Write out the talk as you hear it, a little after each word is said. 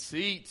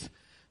seat.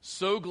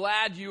 So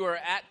glad you are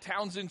at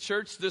Townsend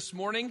Church this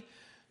morning.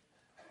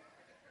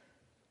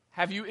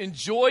 Have you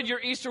enjoyed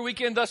your Easter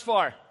weekend thus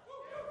far?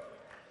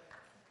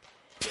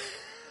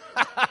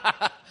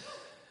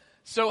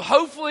 So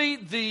hopefully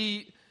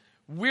the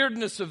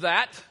weirdness of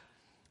that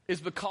is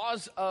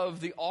because of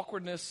the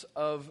awkwardness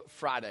of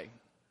Friday.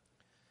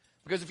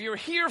 Because if you were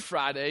here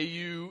Friday,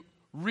 you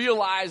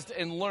realized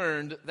and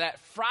learned that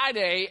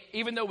Friday,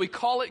 even though we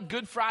call it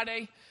Good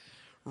Friday,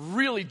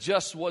 really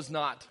just was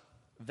not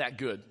that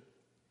good.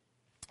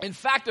 In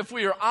fact, if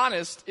we are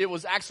honest, it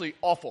was actually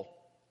awful.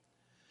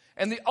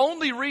 And the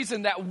only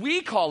reason that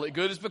we call it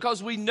good is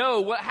because we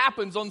know what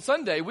happens on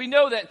Sunday. We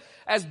know that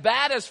as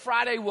bad as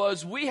Friday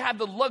was, we have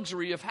the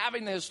luxury of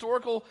having the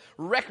historical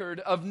record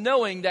of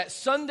knowing that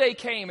Sunday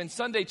came and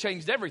Sunday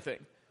changed everything.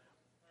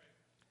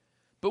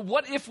 But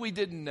what if we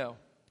didn't know?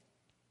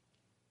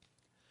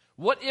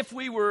 What if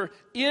we were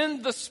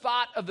in the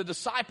spot of the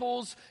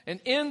disciples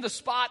and in the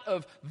spot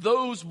of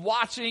those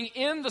watching,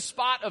 in the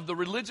spot of the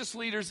religious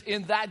leaders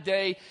in that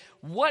day?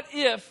 What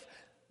if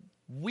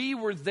we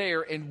were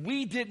there and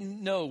we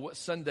didn't know what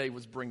Sunday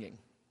was bringing?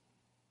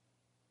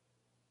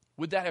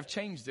 Would that have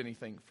changed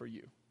anything for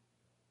you?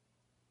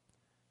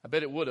 I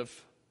bet it would have.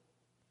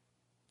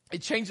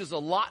 It changes a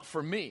lot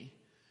for me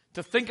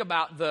to think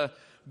about the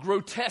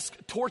grotesque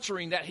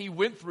torturing that he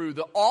went through,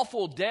 the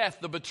awful death,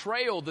 the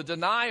betrayal, the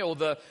denial,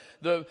 the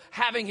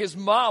having his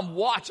mom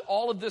watch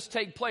all of this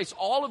take place,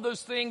 all of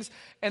those things,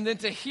 and then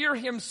to hear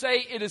him say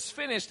it is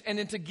finished, and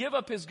then to give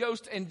up his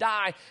ghost and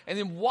die, and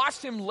then watch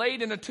him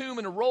laid in a tomb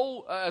and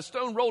a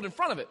stone rolled in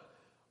front of it.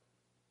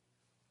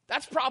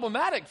 That's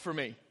problematic for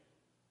me.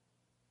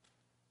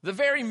 The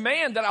very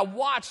man that I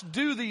watched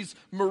do these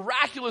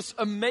miraculous,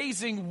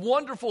 amazing,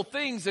 wonderful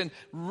things and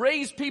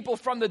raise people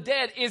from the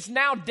dead is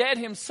now dead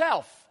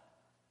himself.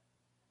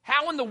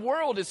 How in the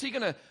world is he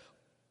going to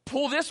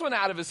pull this one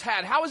out of his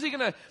hat? How is he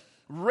going to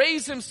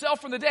raise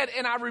himself from the dead?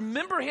 And I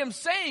remember him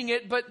saying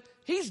it, but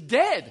he's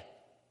dead.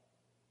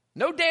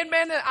 No dead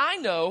man that I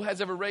know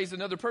has ever raised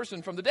another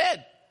person from the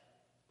dead.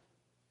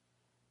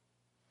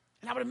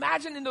 And I would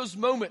imagine in those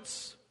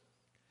moments,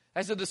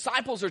 as the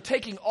disciples are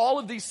taking all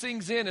of these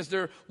things in, as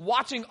they're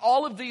watching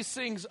all of these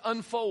things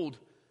unfold,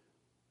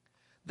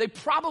 they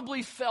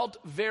probably felt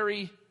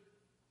very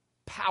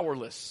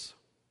powerless.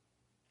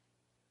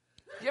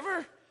 Do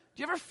you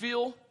ever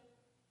feel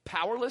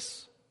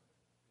powerless?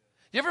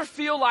 Do you ever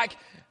feel like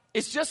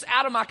it's just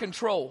out of my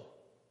control?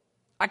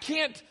 I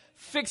can't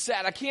fix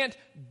that. I can't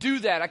do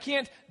that. I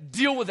can't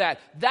deal with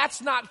that.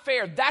 That's not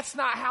fair. That's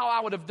not how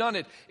I would have done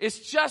it. It's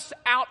just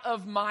out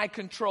of my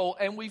control,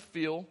 and we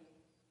feel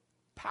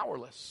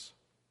powerless.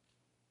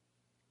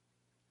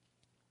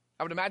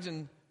 I would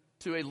imagine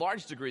to a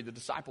large degree the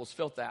disciples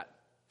felt that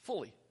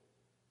fully.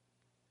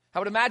 I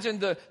would imagine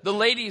the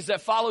ladies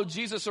that followed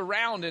Jesus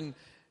around and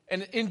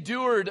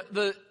endured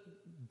the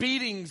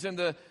beatings and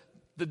the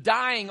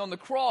dying on the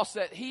cross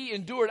that he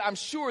endured, I'm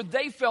sure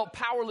they felt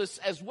powerless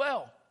as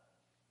well.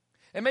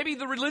 And maybe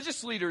the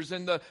religious leaders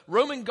and the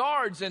Roman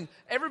guards and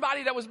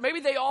everybody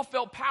maybe they all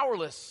felt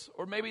powerless,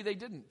 or maybe they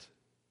didn't.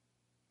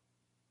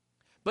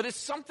 But it's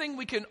something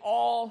we can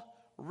all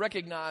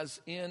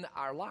recognize in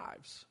our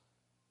lives.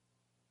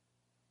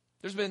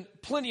 There's been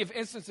plenty of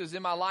instances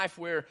in my life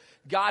where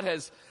God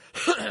has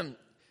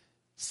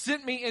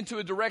sent me into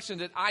a direction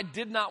that I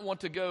did not want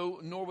to go,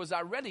 nor was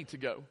I ready to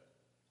go.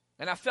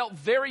 And I felt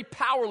very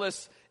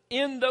powerless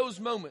in those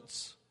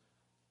moments.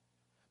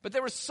 But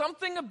there was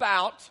something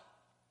about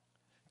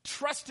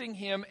trusting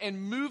him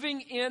and moving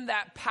in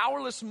that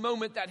powerless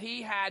moment that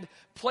he had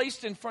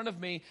placed in front of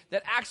me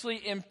that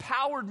actually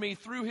empowered me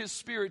through his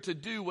Spirit to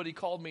do what he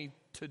called me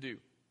to do.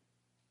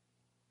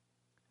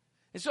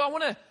 And so I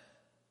want to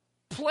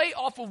play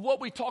off of what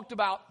we talked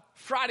about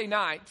Friday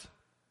night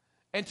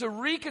and to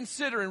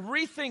reconsider and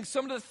rethink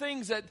some of the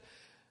things that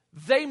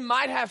they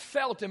might have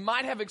felt and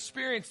might have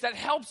experienced that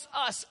helps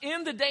us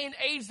in the day and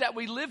age that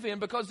we live in,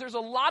 because there's a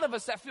lot of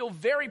us that feel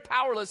very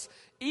powerless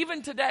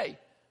even today.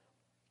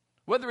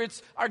 Whether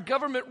it's our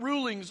government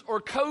rulings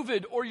or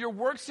COVID or your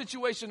work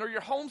situation or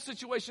your home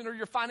situation or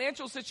your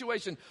financial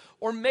situation,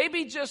 or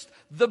maybe just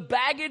the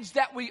baggage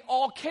that we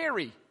all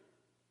carry.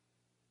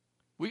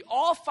 We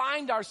all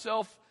find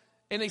ourselves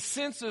in a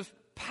sense of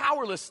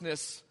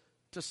powerlessness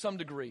to some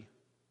degree.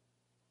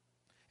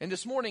 And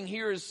this morning,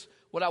 here's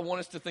what I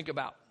want us to think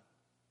about.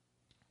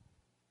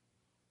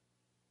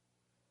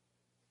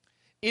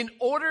 In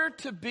order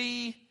to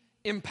be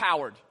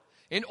empowered,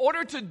 in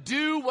order to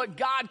do what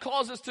God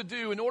calls us to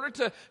do, in order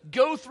to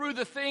go through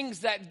the things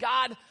that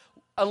God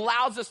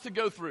allows us to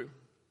go through,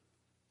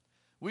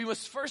 we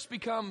must first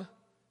become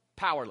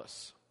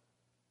powerless.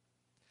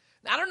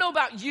 Now, I don't know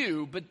about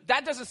you, but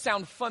that doesn't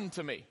sound fun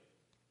to me.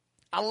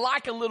 I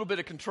like a little bit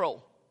of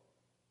control.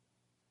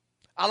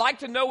 I like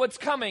to know what's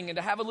coming and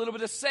to have a little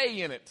bit of say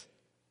in it.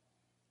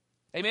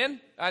 Amen?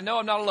 I know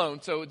I'm not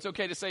alone, so it's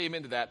okay to say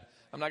amen to that.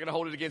 I'm not going to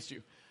hold it against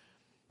you.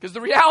 Because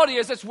the reality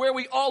is that's where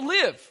we all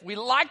live. We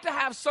like to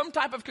have some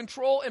type of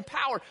control and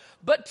power.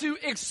 But to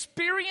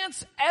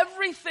experience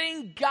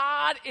everything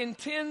God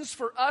intends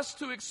for us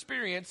to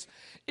experience,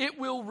 it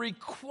will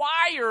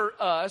require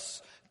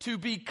us to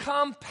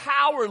become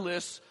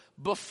powerless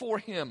before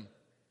Him.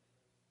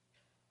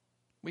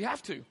 We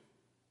have to.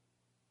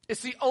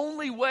 It's the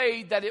only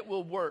way that it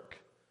will work.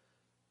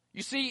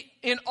 You see,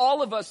 in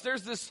all of us,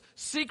 there's this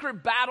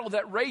secret battle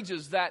that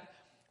rages that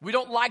we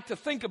don't like to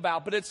think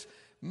about, but it's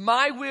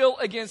my will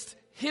against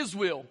His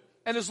will.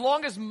 And as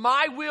long as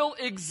my will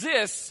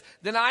exists,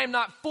 then I am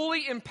not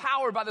fully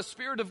empowered by the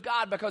Spirit of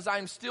God because I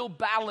am still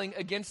battling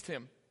against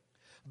Him.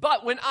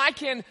 But when I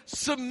can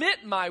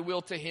submit my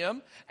will to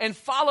Him and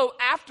follow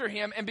after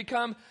Him and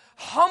become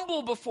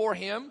humble before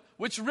Him,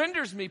 which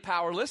renders me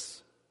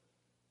powerless,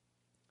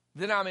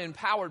 then I'm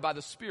empowered by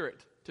the Spirit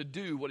to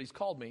do what He's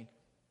called me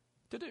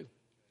to do.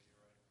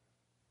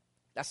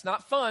 That's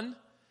not fun.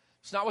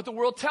 It's not what the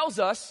world tells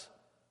us.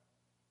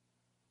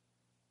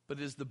 But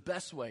it is the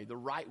best way, the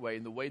right way,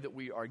 and the way that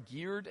we are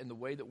geared and the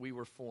way that we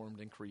were formed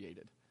and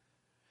created.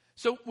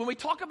 So when we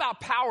talk about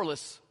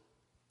powerless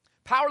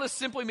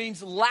simply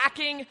means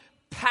lacking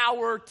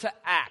power to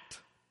act.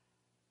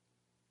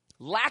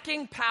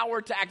 Lacking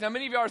power to act. Now,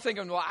 many of you are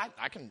thinking, well,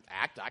 I can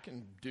act. I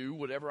can do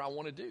whatever I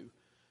want to do.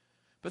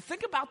 But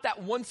think about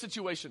that one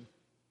situation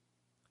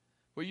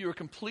where you are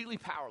completely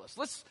powerless.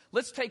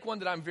 Let's take one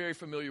that I'm very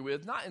familiar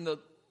with. Not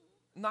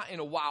in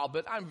a while,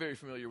 but I'm very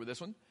familiar with this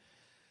one.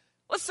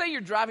 Let's say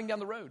you're driving down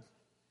the road.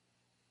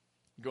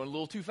 You're going a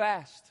little too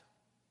fast.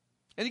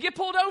 And you get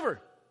pulled over.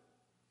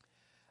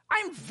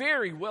 I'm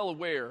very well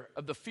aware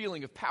of the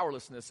feeling of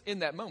powerlessness in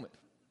that moment.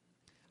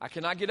 I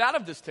cannot get out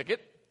of this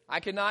ticket. I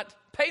cannot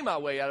pay my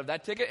way out of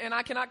that ticket. And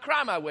I cannot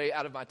cry my way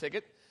out of my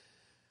ticket.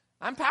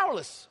 I'm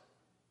powerless.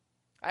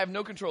 I have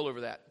no control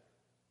over that.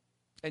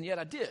 And yet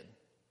I did.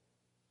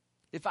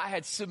 If I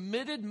had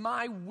submitted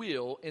my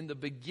will in the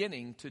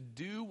beginning to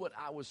do what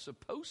I was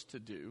supposed to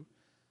do,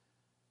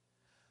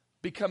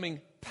 becoming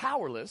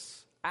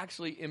powerless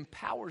actually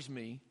empowers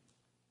me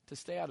to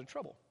stay out of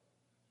trouble.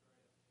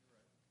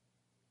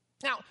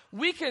 Now,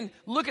 we can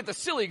look at the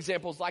silly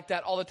examples like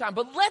that all the time,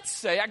 but let's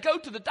say I go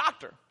to the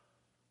doctor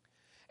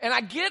and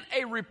I get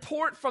a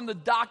report from the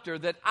doctor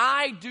that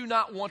I do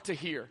not want to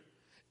hear.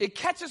 It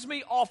catches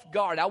me off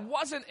guard. I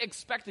wasn't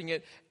expecting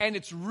it, and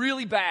it's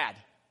really bad.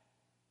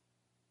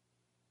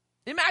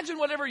 Imagine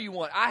whatever you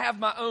want. I have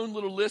my own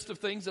little list of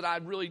things that I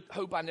really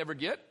hope I never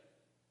get.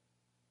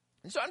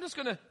 And so I'm just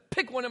going to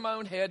pick one in my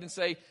own head and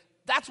say,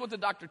 that's what the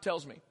doctor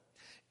tells me.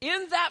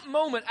 In that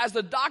moment, as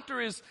the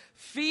doctor is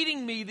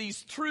feeding me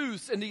these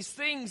truths and these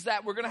things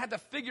that we're going to have to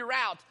figure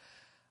out,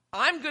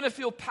 I'm going to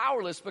feel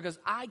powerless because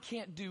I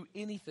can't do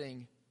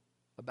anything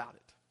about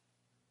it.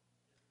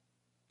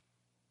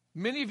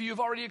 Many of you have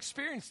already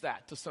experienced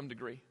that to some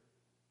degree.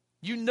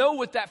 You know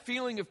what that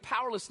feeling of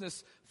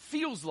powerlessness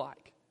feels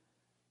like.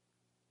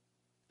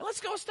 And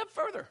let's go a step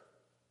further.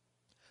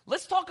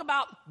 Let's talk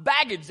about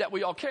baggage that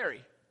we all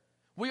carry.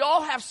 We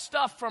all have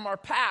stuff from our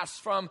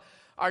past, from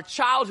our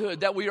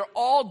childhood that we are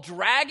all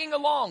dragging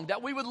along,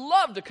 that we would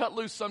love to cut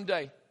loose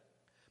someday.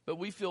 But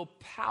we feel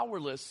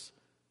powerless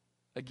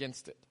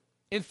against it.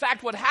 In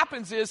fact, what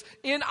happens is,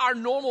 in our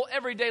normal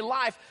everyday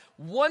life,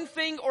 one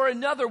thing or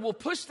another will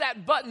push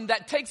that button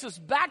that takes us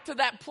back to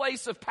that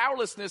place of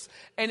powerlessness,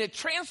 and it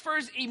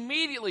transfers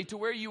immediately to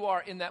where you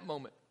are in that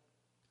moment.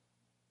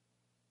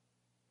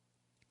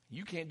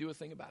 You can't do a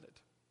thing about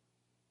it.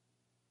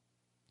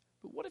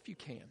 But what if you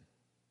can?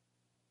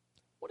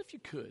 What if you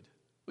could?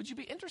 Would you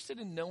be interested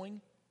in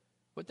knowing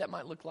what that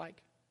might look like?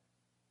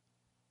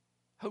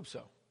 Hope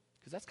so,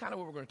 because that's kind of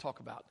what we're going to talk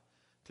about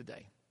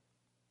today.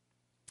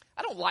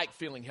 I don't like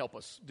feeling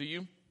helpless, do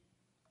you?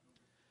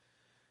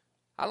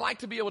 I like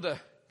to be able to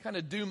kind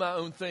of do my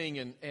own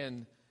thing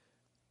and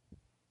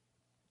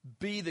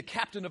be the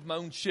captain of my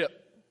own ship.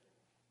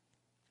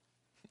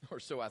 Or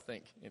so I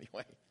think,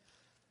 anyway.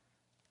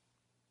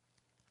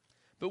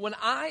 But when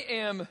I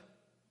am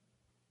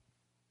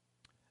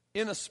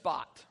in a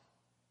spot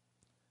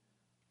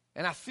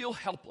and I feel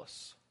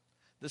helpless,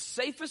 the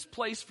safest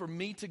place for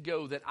me to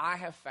go that I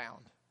have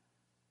found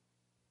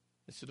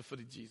is to the foot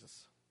of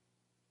Jesus.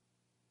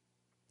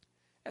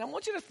 And I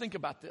want you to think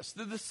about this.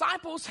 The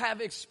disciples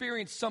have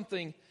experienced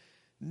something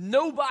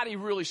nobody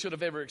really should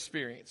have ever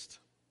experienced.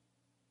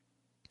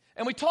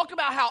 And we talk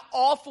about how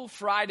awful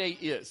Friday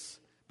is.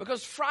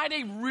 Because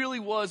Friday really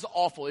was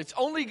awful. It's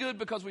only good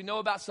because we know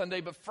about Sunday,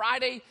 but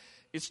Friday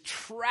is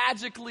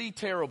tragically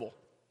terrible.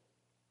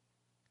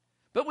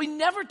 But we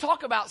never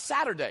talk about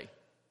Saturday.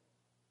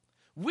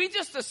 We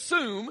just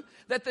assume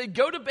that they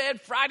go to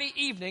bed Friday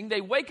evening,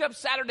 they wake up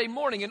Saturday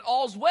morning, and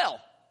all's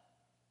well.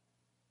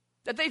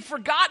 That they've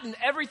forgotten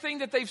everything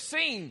that they've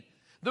seen.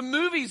 The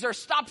movies are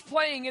stopped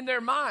playing in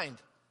their mind.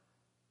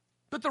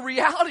 But the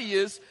reality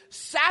is,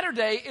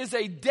 Saturday is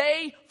a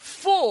day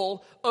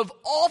full of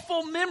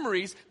awful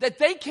memories that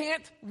they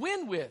can't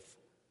win with.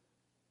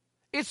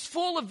 It's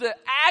full of the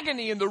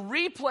agony and the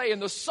replay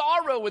and the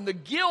sorrow and the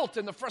guilt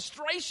and the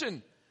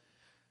frustration.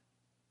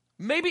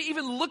 maybe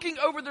even looking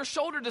over their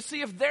shoulder to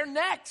see if they're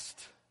next.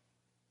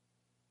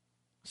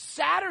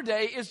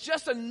 Saturday is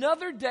just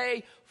another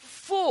day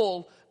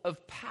full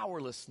of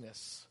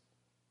powerlessness.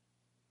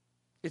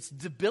 It's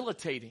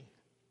debilitating.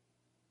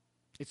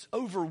 It's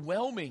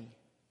overwhelming.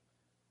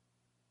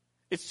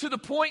 It's to the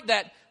point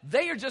that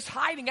they are just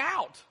hiding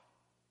out.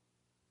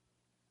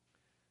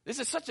 This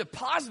is such a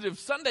positive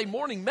Sunday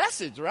morning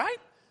message, right?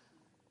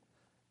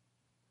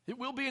 It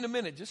will be in a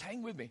minute. Just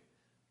hang with me.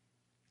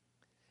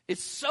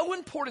 It's so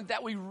important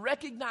that we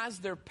recognize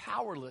their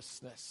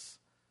powerlessness.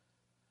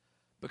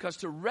 Because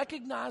to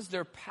recognize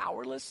their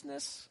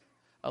powerlessness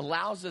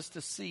allows us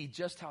to see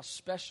just how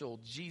special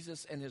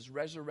Jesus and his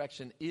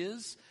resurrection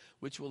is,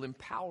 which will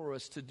empower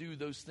us to do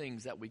those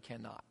things that we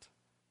cannot.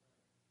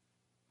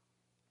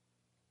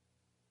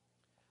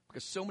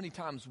 Because so many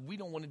times we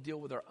don't want to deal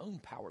with our own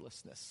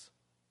powerlessness.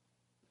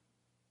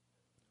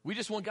 We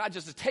just want God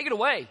just to take it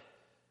away.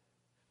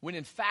 When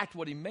in fact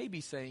what he may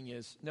be saying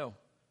is, no,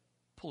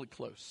 pull it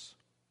close.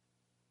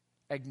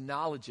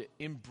 Acknowledge it,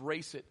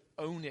 embrace it,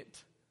 own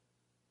it.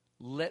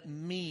 Let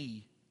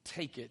me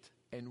take it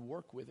and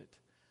work with it.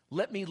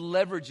 Let me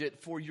leverage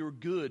it for your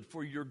good,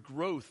 for your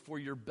growth, for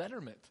your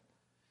betterment.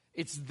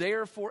 It's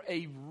there for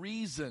a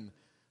reason.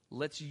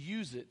 Let's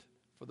use it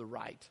for the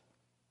right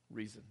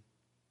reason.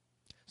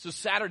 So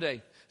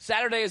Saturday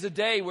is a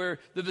day where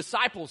the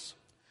disciples,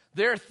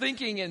 they're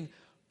thinking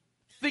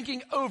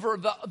over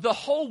the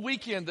whole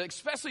weekend,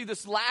 especially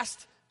this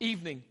last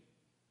evening.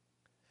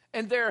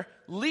 And their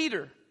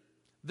leader,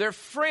 their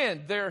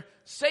friend, their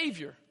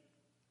Savior,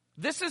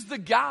 this is the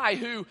guy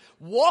who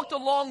walked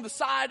along the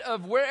side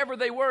of wherever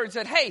they were and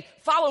said, hey,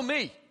 follow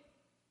me.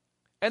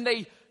 And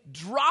they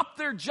drop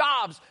their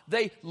jobs.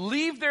 They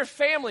leave their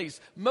families.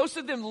 Most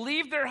of them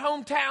leave their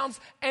hometowns,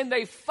 and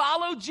they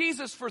follow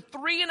Jesus for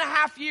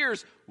 3.5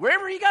 years,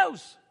 wherever he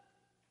goes.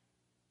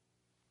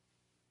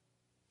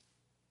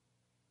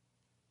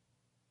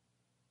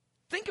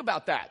 Think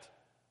about that.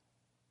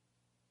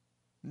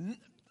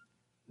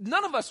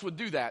 None of us would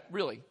do that,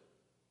 really.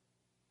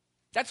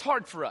 That's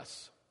hard for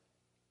us.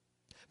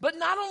 But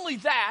not only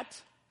that,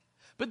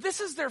 but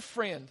this is their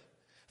friend.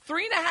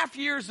 3.5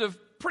 years of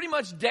pretty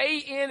much day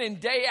in and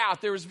day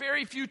out. There was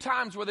very few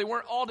times where they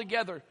weren't all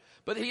together.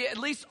 But he at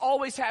least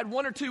always had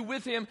one or two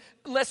with him,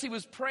 unless he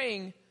was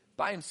praying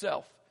by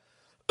himself.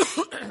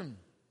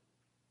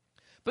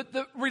 But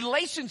the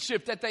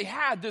relationship that they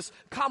had, this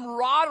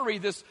camaraderie,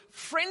 this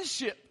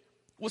friendship,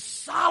 was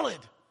solid.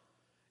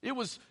 It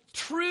was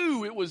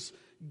true. It was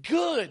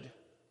good.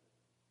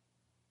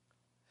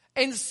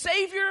 And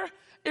Savior,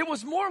 it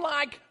was more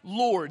like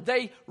Lord.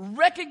 They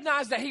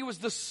recognized that he was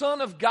the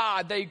Son of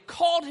God. They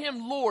called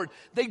him Lord.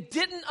 They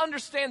didn't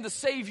understand the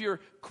Savior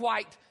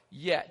quite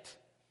yet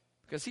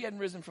because he hadn't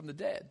risen from the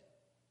dead.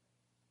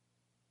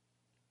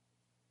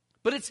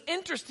 But it's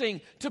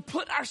interesting to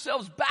put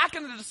ourselves back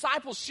in the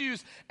disciples'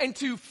 shoes and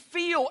to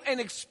feel and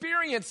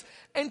experience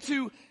and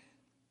to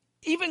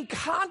even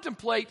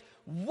contemplate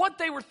what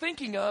they were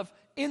thinking of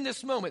in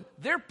this moment.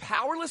 Their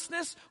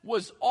powerlessness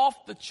was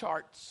off the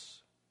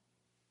charts.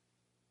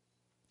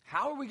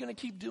 How are we going to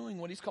keep doing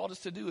what he's called us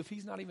to do if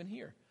he's not even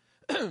here?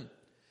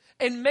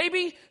 And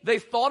maybe they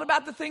thought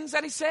about the things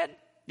that he said,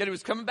 that he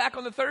was coming back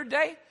on the third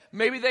day.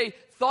 Maybe they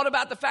thought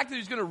about the fact that he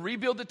was going to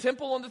rebuild the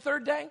temple on the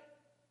third day.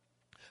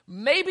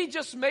 Maybe,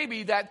 just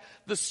maybe, that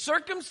the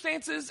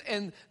circumstances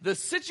and the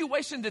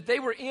situation that they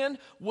were in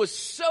was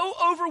so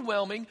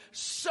overwhelming,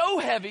 so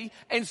heavy,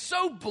 and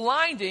so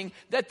blinding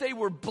that they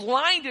were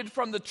blinded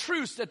from the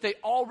truths that they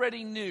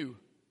already knew.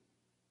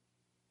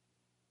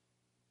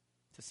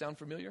 Does that sound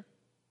familiar?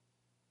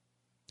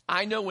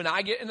 I know when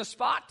I get in a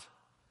spot,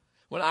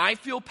 when I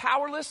feel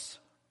powerless,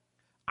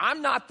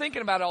 I'm not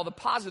thinking about all the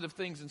positive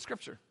things in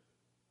Scripture.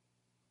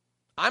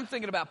 I'm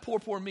thinking about poor,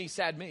 poor me,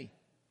 sad me.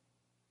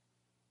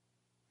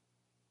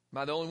 Am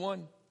I the only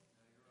one?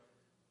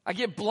 I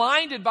get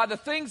blinded by the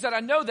things that I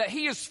know that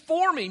he is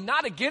for me,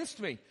 not against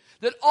me.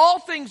 That all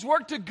things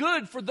work to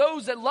good for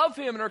those that love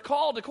him and are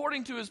called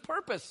according to his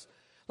purpose.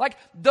 Like,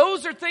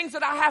 those are things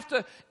that I have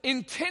to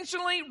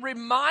intentionally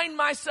remind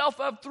myself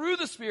of through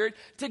the Spirit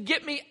to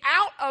get me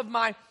out of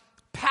my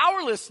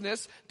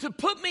powerlessness, to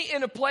put me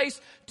in a place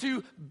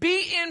to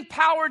be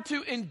empowered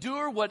to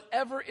endure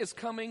whatever is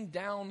coming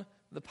down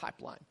the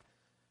pipeline.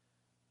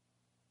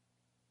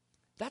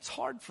 That's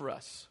hard for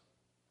us.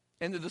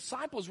 And the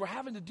disciples were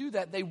having to do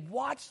that. They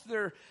watched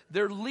their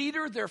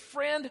leader, their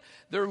friend,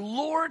 their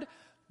Lord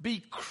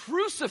be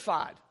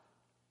crucified.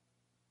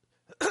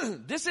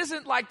 This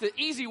isn't like the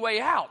easy way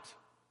out.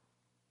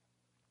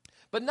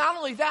 But not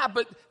only that,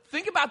 but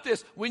think about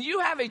this. When you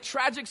have a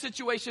tragic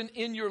situation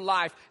in your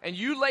life and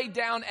you lay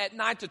down at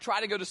night to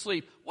try to go to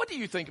sleep, what do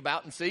you think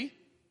about and see?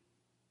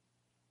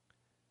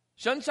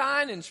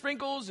 Sunshine and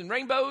sprinkles and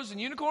rainbows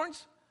and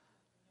unicorns?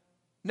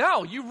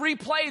 No, you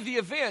replay the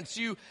events.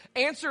 You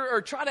answer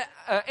or try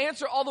to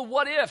answer all the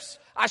what ifs,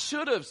 I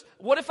should have,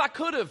 what if I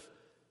could have.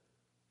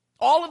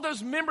 All of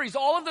those memories,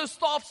 all of those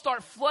thoughts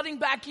start flooding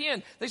back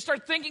in. They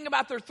start thinking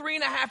about their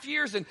 3.5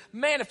 years and,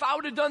 man, if I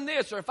would have done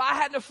this, or if I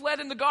hadn't have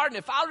fled in the garden,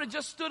 if I would have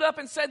just stood up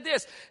and said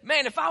this,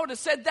 man, if I would have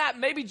said that,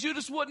 maybe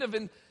Judas wouldn't have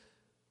been.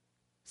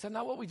 Is that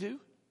not what we do?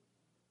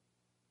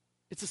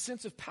 It's a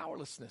sense of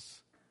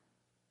powerlessness.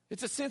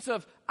 It's a sense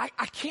of, I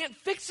can't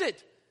fix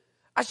it.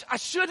 I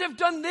should have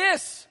done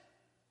this.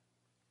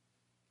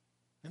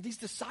 And these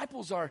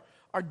disciples are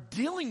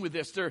dealing with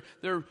this.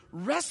 They're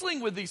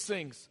wrestling with these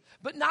things.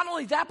 But not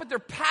only that, but their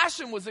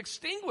passion was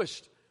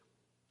extinguished.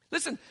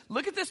 Listen,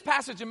 look at this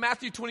passage in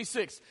Matthew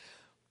 26.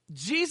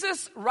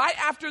 Jesus, right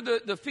after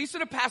the Feast of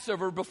the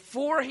Passover,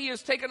 before he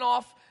is taken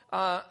off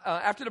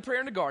after the prayer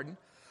in the garden,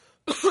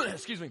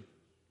 excuse me,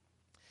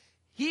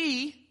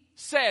 he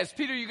says,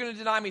 Peter, you're going to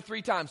deny me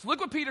 3 times. Look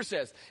what Peter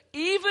says.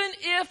 Even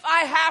if I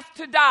have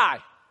to die,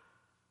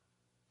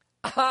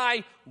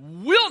 I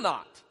will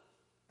not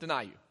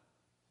deny you.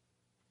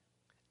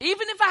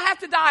 Even if I have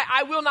to die,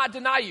 I will not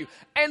deny you.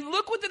 And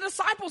look what the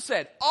disciples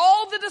said.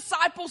 All the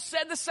disciples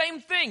said the same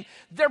thing.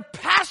 Their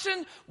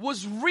passion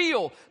was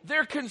real.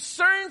 Their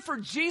concern for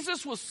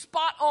Jesus was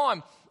spot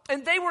on.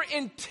 And they were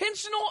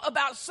intentional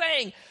about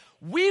saying,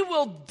 we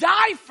will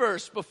die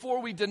first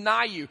before we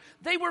deny you.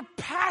 They were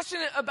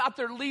passionate about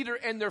their leader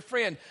and their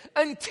friend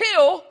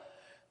until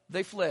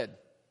they fled.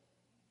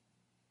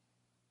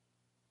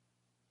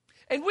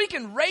 And we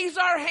can raise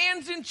our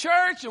hands in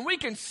church and we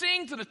can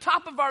sing to the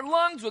top of our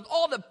lungs with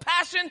all the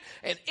passion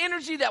and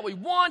energy that we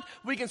want.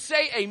 We can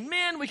say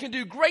amen. We can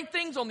do great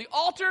things on the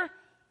altar.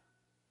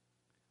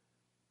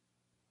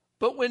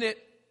 But when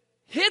it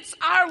hits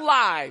our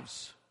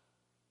lives,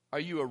 are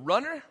you a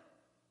runner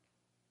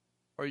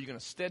or are you going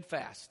to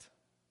steadfast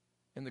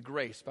in the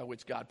grace by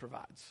which God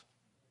provides?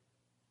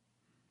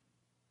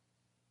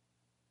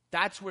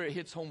 That's where it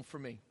hits home for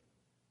me.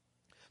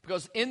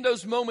 Because in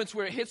those moments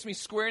where it hits me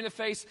square in the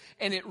face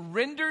and it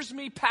renders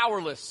me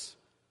powerless,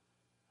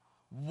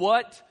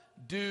 what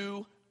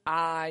do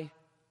I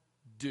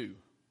do?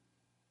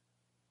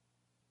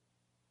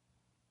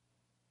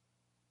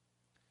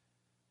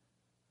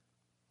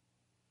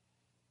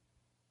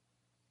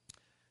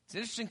 It's an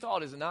interesting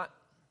thought, is it not?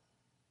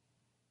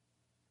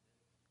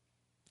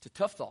 It's a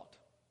tough thought.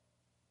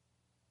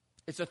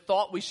 It's a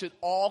thought we should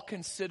all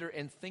consider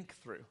and think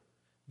through.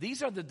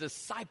 These are the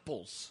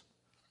disciples.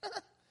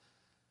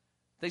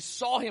 They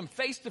saw him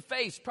face to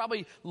face,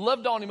 probably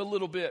loved on him a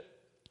little bit,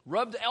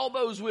 rubbed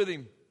elbows with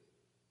him,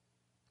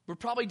 but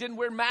probably didn't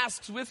wear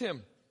masks with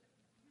him.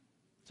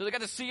 So they got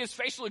to see his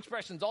facial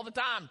expressions all the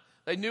time.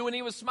 They knew when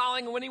he was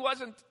smiling and when he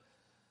wasn't.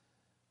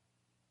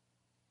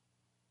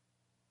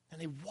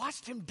 And they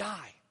watched him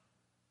die.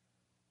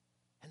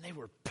 And they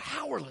were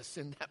powerless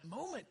in that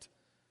moment.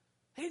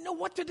 They didn't know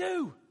what to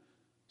do.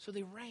 So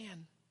they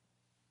ran.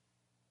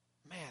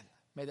 Man,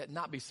 may that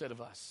not be said of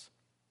us.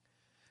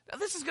 Now,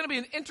 this is going to be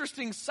an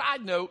interesting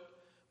side note,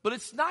 but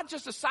it's not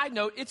just a side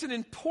note. It's an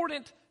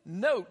important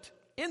note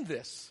in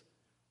this.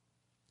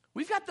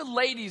 We've got the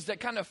ladies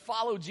that kind of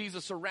follow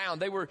Jesus around.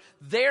 They were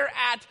there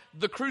at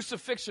the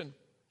crucifixion.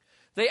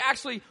 They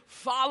actually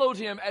followed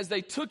him as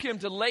they took him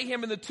to lay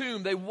him in the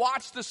tomb. They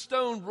watched the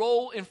stone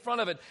roll in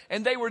front of it,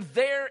 and they were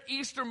there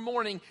Easter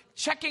morning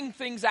checking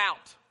things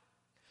out.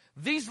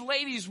 These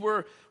ladies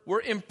were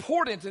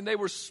important, and they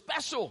were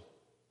special,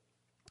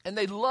 and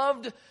they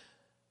loved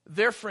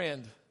their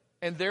friend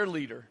and their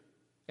leader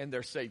and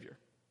their Savior.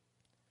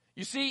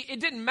 You see,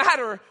 it didn't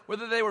matter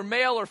whether they were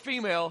male or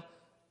female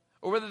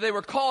or whether they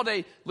were called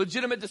a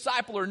legitimate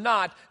disciple or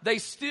not. They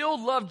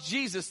still loved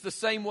Jesus the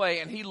same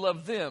way, and he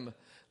loved them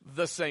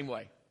the same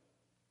way.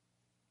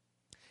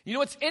 You know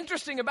what's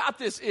interesting about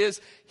this is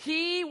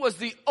he was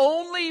the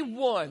only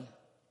one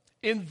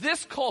in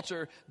this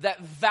culture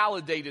that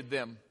validated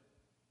them.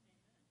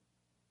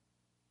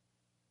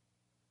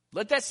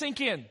 Let that sink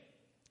in.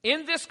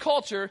 In this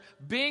culture,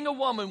 being a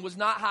woman was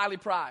not highly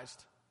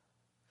prized.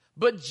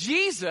 But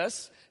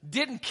Jesus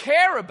didn't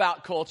care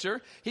about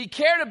culture. He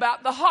cared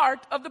about the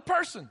heart of the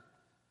person.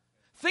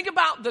 Think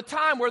about the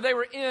time where they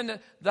were in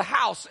the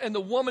house and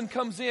the woman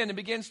comes in and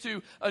begins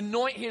to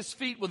anoint his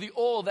feet with the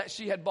oil that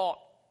she had bought.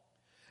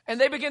 And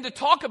they begin to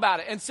talk about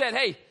it and said,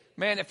 hey,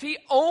 man, if he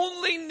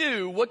only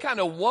knew what kind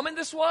of woman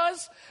this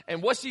was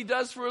and what she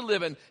does for a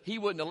living, he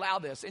wouldn't allow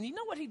this. And you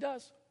know what he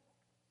does?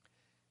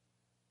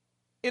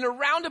 In a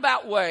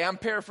roundabout way, I'm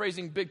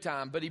paraphrasing big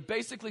time, but he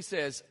basically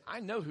says,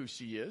 I know who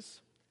she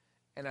is,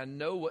 and I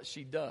know what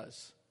she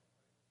does,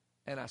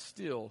 and I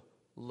still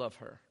love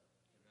her.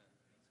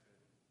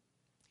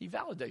 He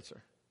validates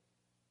her.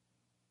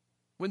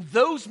 When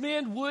those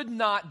men would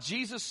not,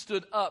 Jesus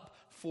stood up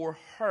for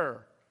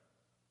her.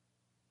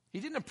 He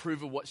didn't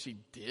approve of what she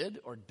did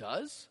or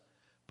does,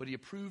 but he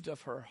approved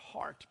of her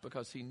heart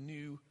because he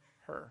knew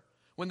her.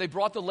 When they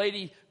brought the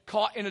lady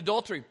caught in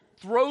adultery,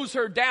 throws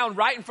her down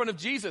right in front of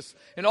Jesus,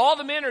 and all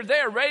the men are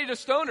there ready to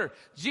stone her.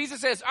 Jesus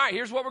says, all right,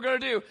 here's what we're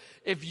going to do.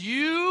 If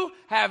you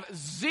have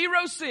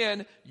zero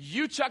sin,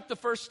 you chuck the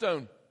first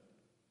stone.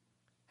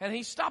 And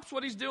he stops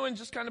what he's doing,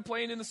 just kind of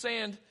playing in the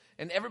sand,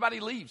 and everybody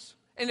leaves.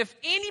 And if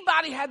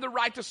anybody had the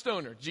right to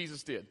stone her,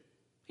 Jesus did.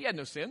 He had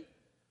no sin.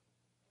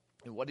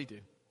 And what did he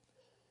do?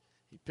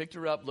 He picked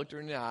her up, looked her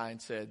in the eye,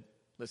 and said,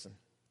 listen,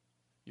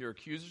 your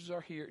accusers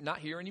are here, not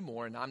here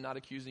anymore, and I'm not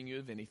accusing you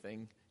of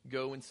anything.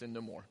 Go and sin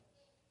no more.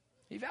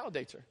 He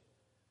validates her.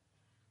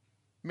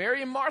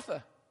 Mary and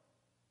Martha.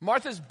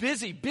 Martha's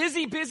busy.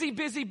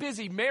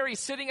 Mary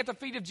sitting at the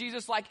feet of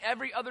Jesus like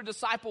every other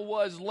disciple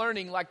was,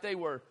 learning like they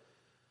were.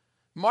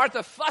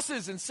 Martha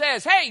fusses and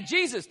says, hey,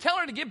 Jesus, tell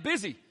her to get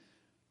busy.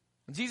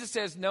 And Jesus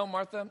says, no,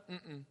 Martha,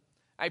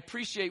 I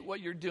appreciate what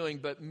you're doing,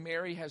 but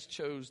Mary has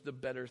chose the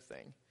better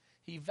thing.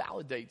 He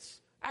validates,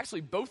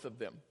 actually both of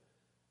them,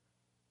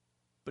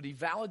 but he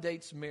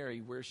validates Mary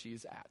where she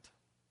is at.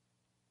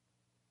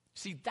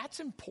 See, that's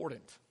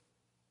important.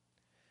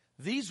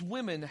 These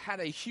women had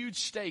a huge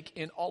stake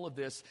in all of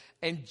this,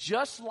 and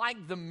just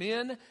like the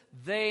men,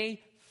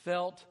 they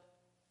felt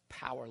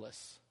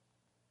powerless.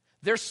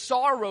 Their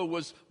sorrow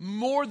was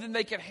more than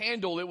they could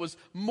handle. It was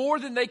more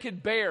than they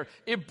could bear.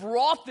 It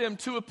brought them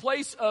to a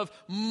place of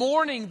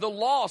mourning the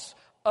loss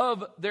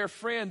of their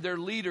friend, their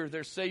leader,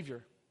 their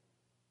Savior.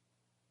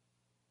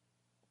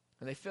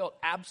 And they felt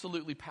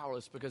absolutely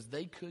powerless because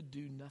they could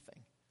do nothing.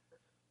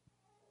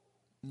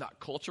 Not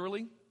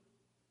culturally,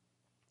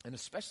 and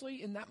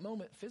especially in that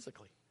moment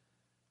physically.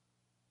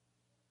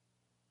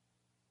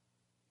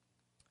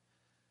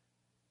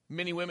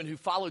 Many women who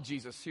followed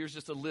Jesus, here's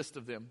just a list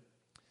of them,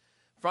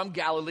 from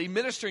Galilee,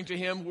 ministering to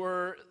him,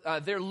 were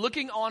there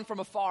looking on from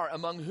afar,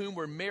 among whom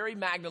were Mary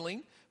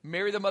Magdalene,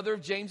 Mary the mother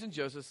of James and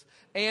Joseph,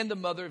 and the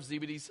mother of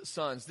Zebedee's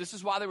sons. This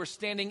is why they were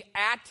standing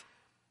at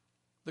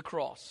the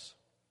cross.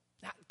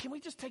 Now, can we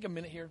just take a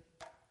minute here?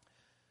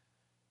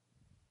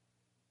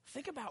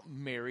 Think about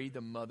Mary, the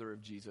mother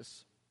of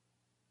Jesus.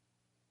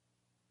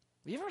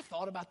 Have you ever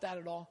thought about that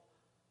at all?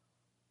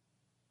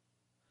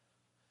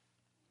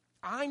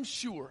 I'm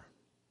sure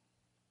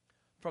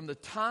from the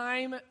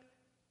time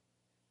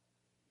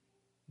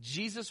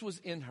Jesus was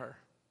in her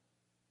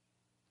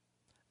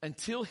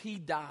until he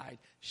died,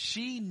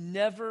 she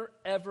never,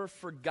 ever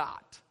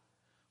forgot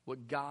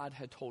what God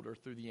had told her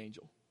through the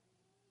angel.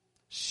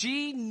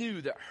 She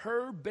knew that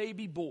her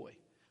baby boy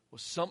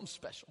was something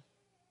special.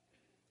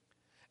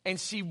 And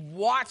she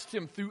watched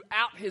him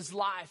throughout his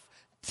life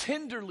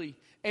tenderly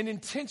and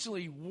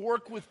intentionally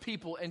work with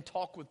people and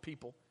talk with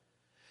people.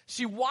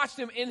 She watched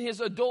him in his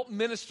adult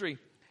ministry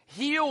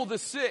heal the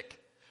sick,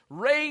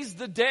 raise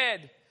the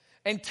dead,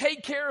 and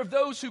take care of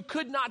those who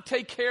could not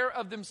take care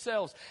of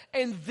themselves.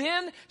 And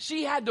then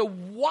she had to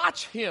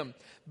watch him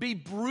be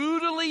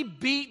brutally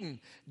beaten,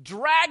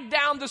 dragged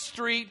down the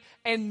street,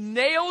 and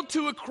nailed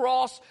to a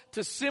cross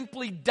to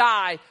simply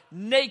die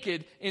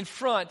naked in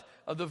front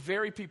of the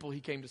very people he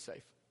came to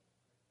save.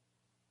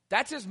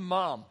 That's his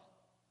mom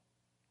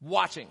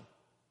watching.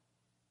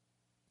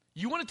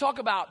 You want to talk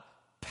about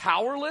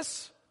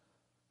powerless?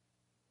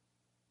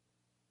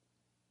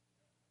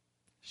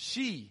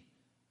 She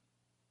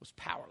was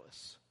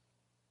powerless.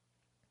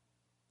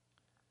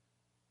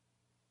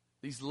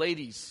 These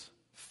ladies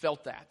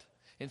felt that.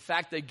 In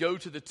fact, they go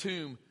to the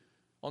tomb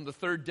on the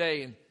third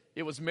day, and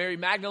it was Mary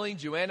Magdalene,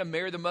 Joanna,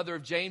 Mary the mother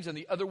of James, and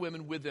the other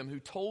women with them who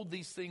told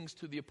these things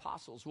to the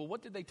apostles. Well,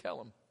 what did they tell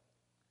them?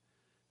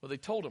 Well, they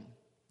told them,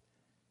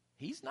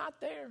 he's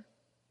not there.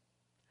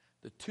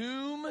 The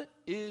tomb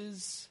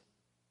is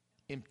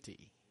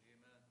empty.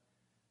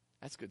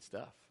 That's good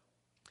stuff.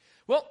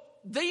 Well,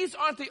 these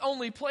aren't the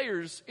only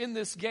players in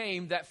this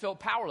game that felt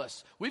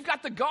powerless. We've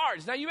got the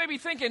guards. Now, you may be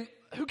thinking,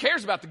 who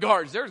cares about the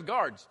guards? There's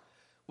guards.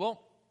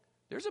 Well,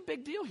 there's a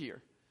big deal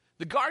here.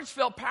 The guards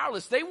felt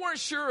powerless. They weren't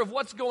sure of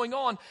what's going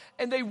on,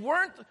 and they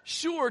weren't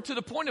sure to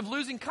the point of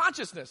losing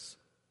consciousness.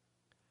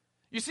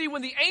 You see,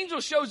 when the angel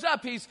shows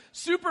up, he's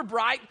super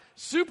bright,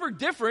 super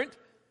different,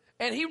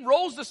 and he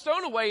rolls the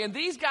stone away, and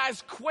these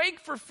guys quake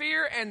for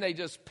fear, and they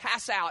just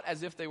pass out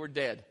as if they were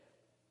dead.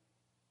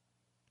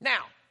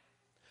 Now,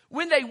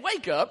 when they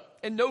wake up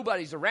and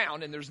nobody's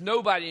around and there's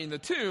nobody in the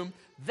tomb,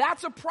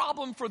 that's a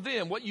problem for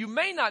them. What you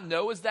may not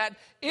know is that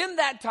in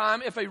that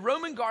time, if a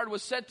Roman guard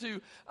was set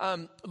to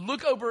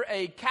look over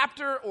a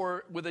captor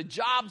or with a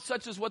job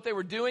such as what they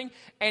were doing,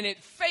 and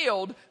it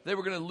failed, they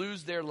were going to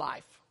lose their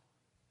life.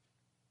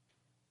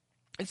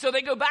 And so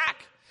they go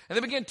back and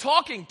they begin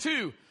talking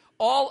to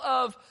all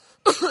of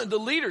the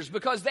leaders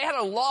because they had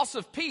a loss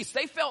of peace.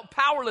 They felt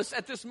powerless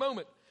at this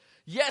moment.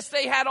 Yes,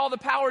 they had all the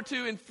power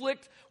to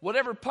inflict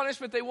whatever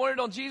punishment they wanted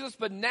on Jesus,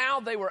 but now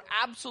they were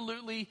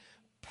absolutely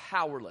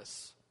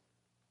powerless.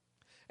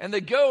 And they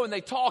go and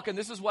they talk, and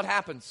this is what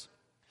happens.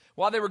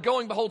 While they were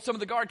going, behold, some of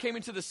the guard came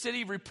into the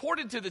city,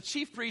 reported to the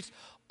chief priests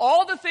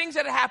all the things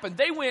that had happened.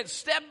 They went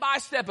step by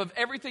step of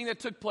everything that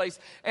took place.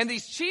 And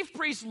these chief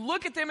priests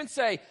look at them and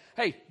say,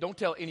 hey, don't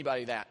tell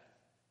anybody that.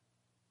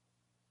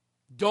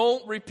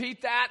 Don't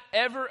repeat that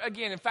ever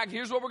again. In fact,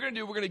 here's what we're going to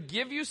do. We're going to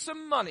give you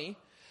some money,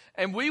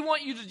 and we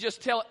want you to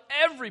just tell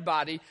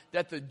everybody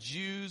that the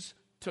Jews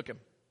took him.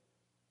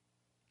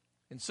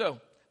 And so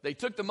they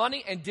took the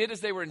money and did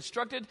as they were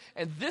instructed.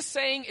 And this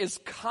saying is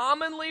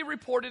commonly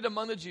reported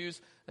among the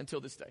Jews until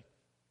this day.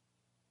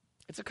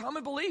 It's a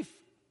common belief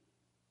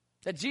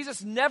that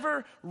Jesus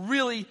never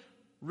really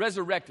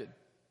resurrected,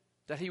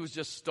 that he was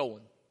just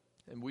stolen,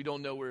 and we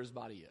don't know where his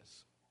body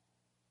is?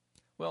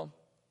 Well,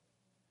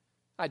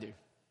 I do.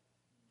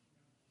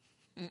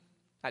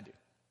 I do.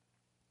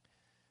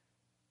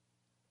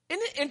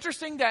 Isn't it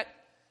interesting that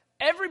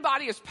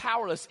everybody is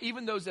powerless,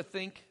 even those that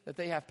think that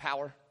they have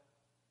power?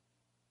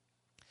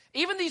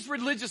 Even these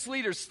religious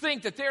leaders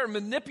think that they're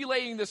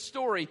manipulating this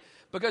story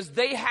because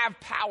they have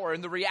power,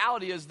 and the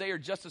reality is they are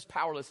just as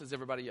powerless as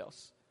everybody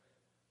else.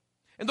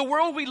 In the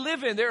world we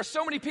live in, there are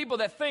so many people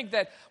that think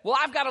that, well,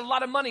 I've got a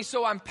lot of money,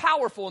 so I'm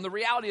powerful, and the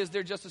reality is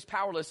they're just as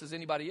powerless as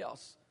anybody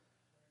else.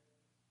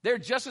 They're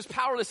just as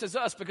powerless as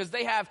us because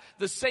they have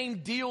the same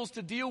deals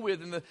to deal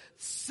with and the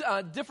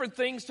different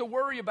things to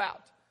worry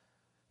about.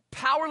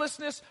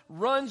 Powerlessness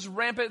runs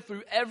rampant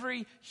through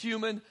every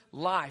human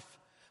life.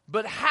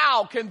 But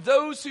how can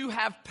those who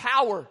have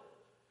power,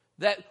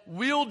 that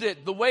wield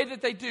it the way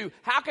that they do,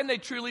 how can they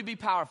truly be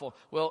powerful?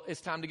 Well,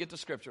 it's time to get to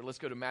Scripture. Let's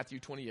go to Matthew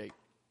 28.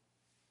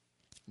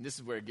 And this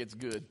is where it gets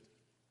good.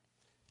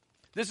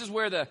 This is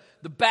where the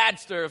bad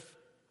stuff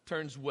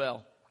turns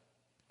well.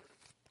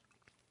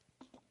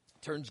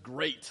 Turns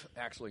great,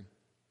 actually.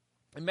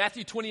 In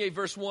Matthew 28,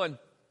 verse 1,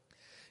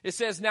 it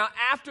says, "Now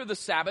after the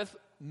Sabbath,"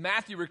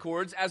 Matthew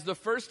records, "as the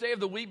first day of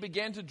the week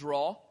began to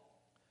dawn,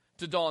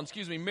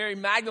 Mary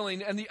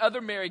Magdalene and the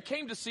other Mary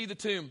came to see the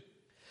tomb.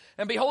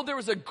 And behold, there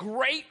was a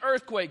great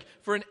earthquake,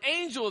 for an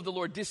angel of the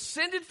Lord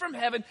descended from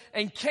heaven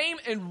and came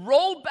and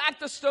rolled back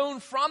the stone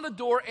from the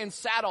door and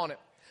sat on it."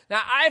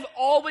 Now, I've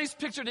always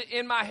pictured it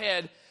in my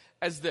head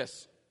as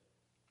this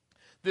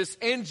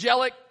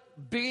angelic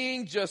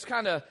being just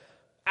kind of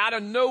out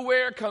of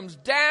nowhere comes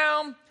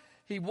down.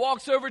 He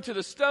walks over to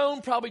the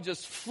stone, probably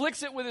just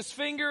flicks it with his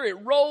finger. It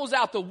rolls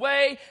out the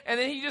way, and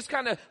then he just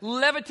kind of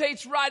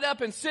levitates right up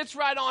and sits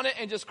right on it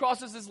and just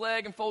crosses his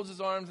leg and folds his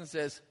arms and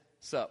says,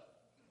 "Sup?"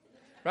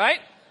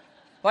 Right?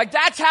 Like,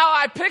 that's how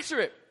I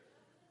picture it.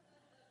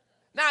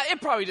 Now,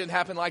 it probably didn't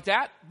happen like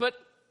that, but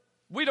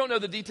we don't know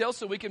the details,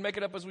 so we can make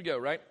it up as we go,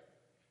 right?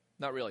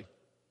 Not really.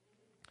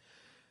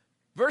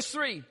 Verse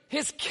 3,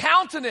 his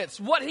countenance,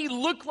 what he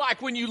looked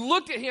like when you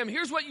looked at him,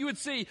 here's what you would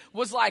see,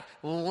 was like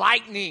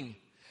lightning.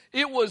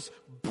 It was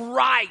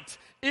bright.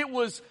 It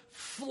was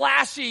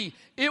flashy.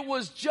 It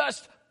was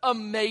just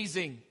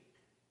amazing.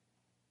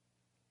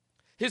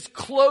 His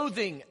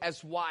clothing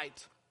as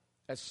white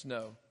as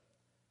snow.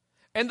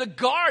 And the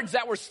guards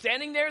that were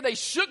standing there, they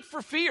shook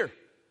for fear.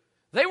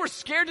 They were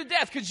scared to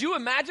death. Could you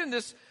imagine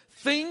this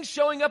thing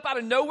showing up out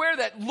of nowhere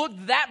that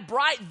looked that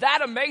bright,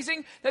 that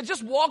amazing, that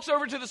just walks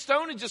over to the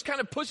stone and just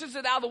kind of pushes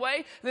it out of the way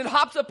and then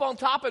hops up on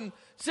top and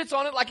sits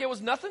on it like it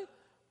was nothing?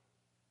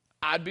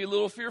 I'd be a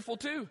little fearful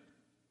too.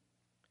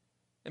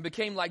 And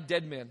became like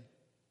dead men.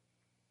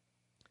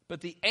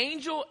 But the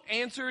angel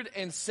answered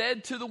and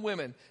said to the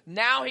women,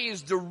 now he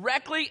is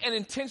directly and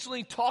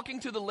intentionally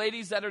talking to the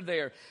ladies that are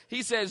there.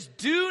 He says,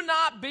 "Do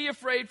not be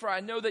afraid, for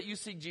I know that you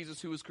seek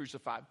Jesus who was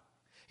crucified."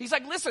 He's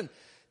like, listen,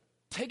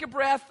 take a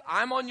breath.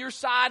 I'm on your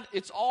side.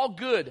 It's all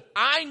good.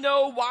 I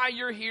know why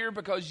you're here,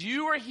 because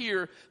you are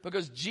here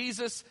because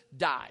Jesus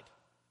died,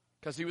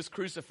 because he was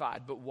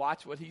crucified. But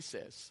watch what he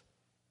says.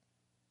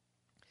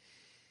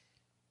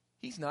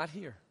 He's not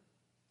here,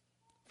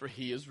 for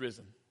he is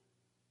risen.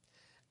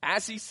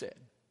 As he said,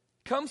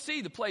 come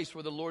see the place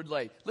where the Lord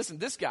lay. Listen,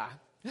 this guy,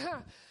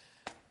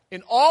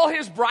 in all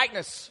his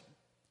brightness,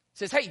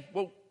 says, hey,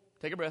 whoa,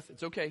 take a breath.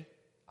 It's okay.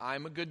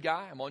 I'm a good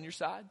guy. I'm on your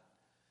side.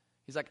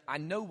 He's like, I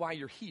know why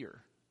you're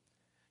here.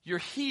 You're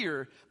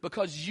here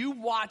because you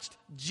watched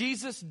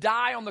Jesus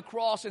die on the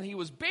cross and he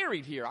was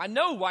buried here. I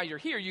know why you're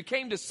here. You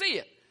came to see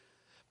it.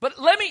 But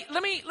let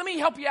me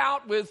help you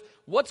out with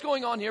what's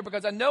going on here,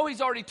 because I know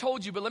he's already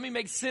told you, but let me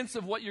make sense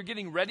of what you're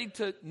getting ready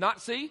to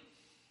not see.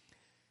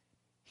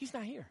 He's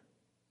not here.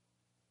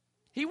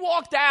 He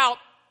walked out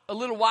a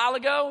little while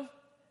ago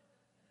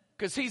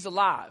because he's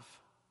alive.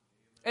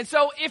 And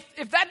so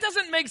if that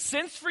doesn't make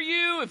sense for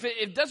you, if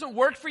it doesn't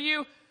work for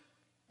you,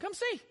 come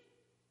see.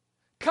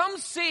 Come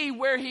see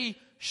where he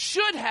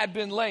should have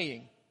been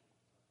laying,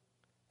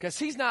 because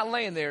he's not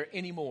laying there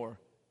anymore.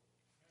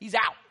 He's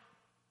out.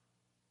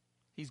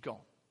 He's gone.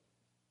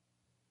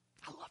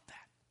 I love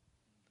that.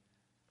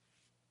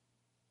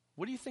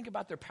 What do you think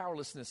about their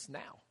powerlessness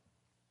now?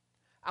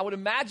 I would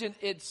imagine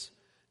it's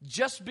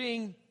just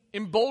being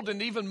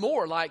emboldened even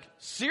more. Like,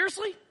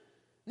 seriously?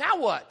 Now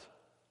what?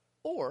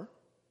 Or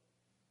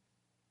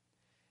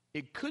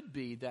it could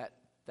be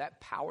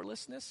that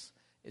powerlessness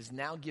is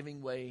now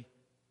giving way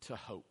to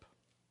hope.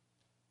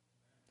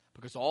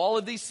 Because all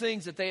of these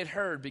things that they had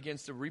heard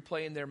begins to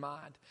replay in their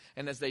mind.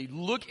 And as they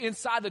look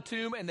inside the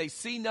tomb and they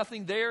see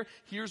nothing there,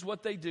 here's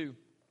what they do.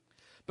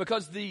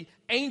 Because the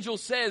angel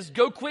says,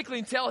 go quickly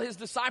and tell his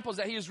disciples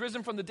that he is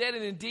risen from the dead,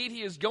 and indeed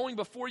he is going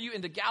before you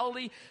into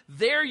Galilee.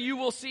 There you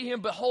will see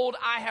him. Behold,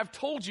 I have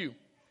told you.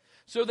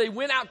 So they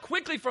went out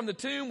quickly from the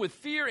tomb with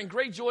fear and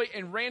great joy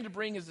and ran to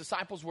bring his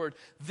disciples word.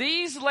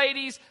 These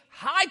ladies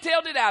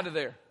hightailed it out of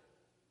there.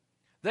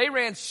 They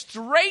ran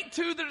straight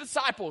to the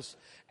disciples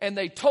and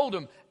they told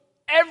them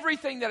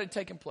everything that had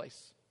taken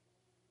place.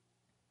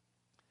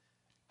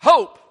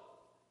 Hope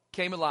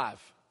came alive.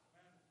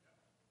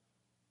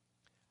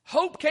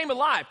 Hope came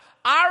alive.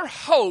 Our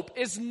hope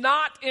is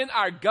not in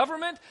our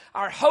government.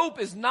 Our hope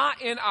is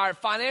not in our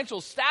financial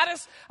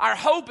status. Our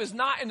hope is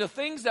not in the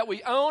things that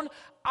we own.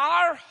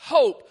 Our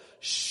hope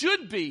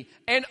should be,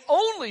 and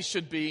only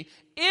should be,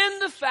 in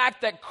the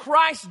fact that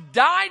Christ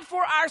died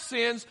for our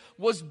sins,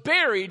 was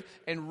buried,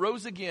 and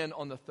rose again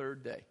on the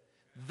third day.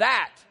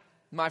 That,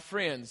 my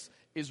friends,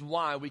 is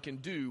why we can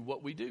do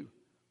what we do.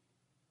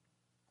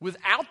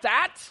 Without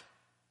that,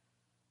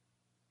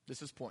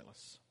 this is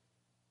pointless.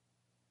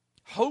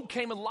 Hope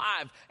came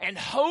alive, and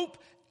hope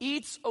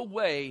eats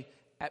away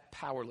at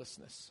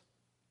powerlessness.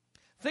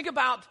 Think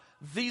about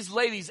these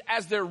ladies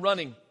as they're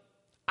running.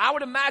 I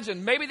would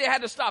imagine maybe they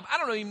had to stop. I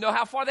don't even know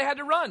how far they had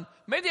to run.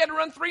 Maybe they had to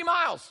run 3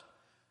 miles.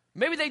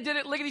 Maybe they did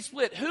it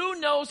lickety-split. Who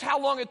knows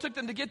how long it took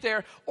them to get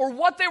there or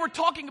what they were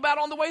talking about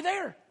on the way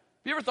there? Have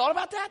you ever thought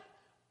about that?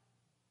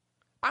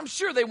 I'm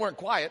sure they weren't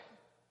quiet.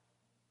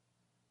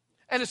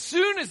 And as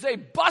soon as they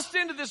bust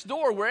into this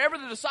door, wherever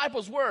the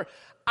disciples were,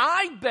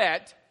 I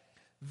bet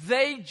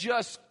they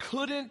just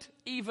couldn't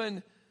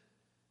even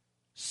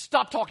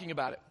stop talking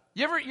about it.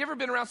 You ever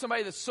been around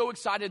somebody that's so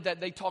excited that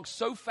they talk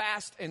so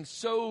fast and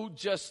so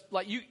just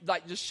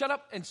just shut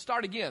up and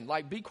start again.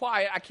 Like, be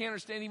quiet. I can't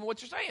understand even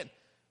what you're saying.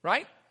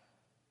 Right?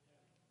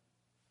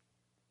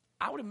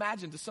 I would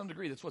imagine to some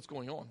degree that's what's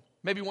going on.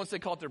 Maybe once they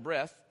caught their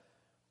breath.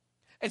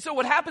 And so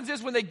what happens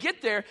is when they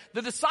get there,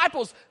 the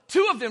disciples,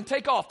 2 of them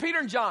take off, Peter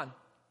and John.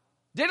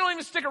 They don't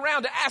even stick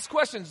around to ask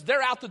questions.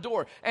 They're out the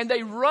door. And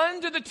they run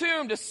to the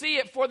tomb to see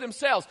it for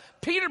themselves.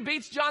 Peter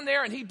beats John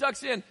there and he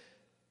ducks in.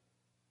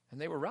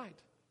 And they were right.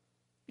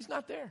 He's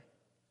not there.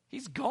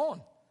 He's gone.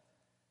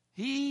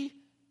 He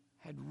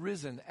had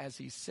risen as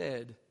he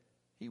said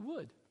he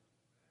would.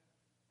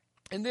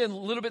 And then a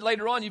little bit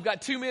later on, you've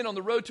got 2 men on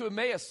the road to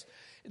Emmaus.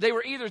 They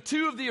were either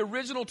 2 of the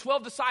original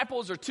 12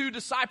 disciples or 2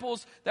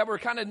 disciples that were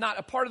kind of not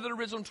a part of the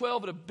original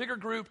 12, but a bigger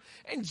group.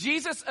 And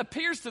Jesus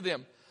appears to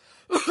them.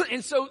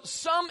 And so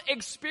some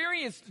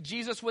experienced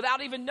Jesus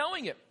without even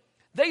knowing it.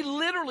 They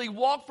literally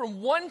walked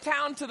from one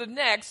town to the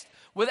next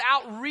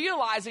without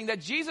realizing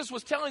that Jesus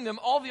was telling them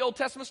all the Old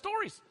Testament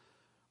stories.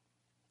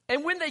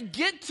 And when they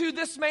get to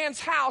this man's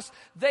house,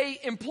 they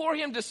implore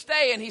him to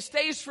stay, and he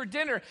stays for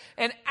dinner.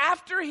 And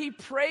after he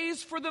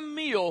prays for the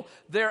meal,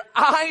 their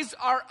eyes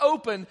are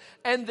open,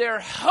 and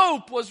their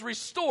hope was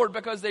restored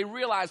because they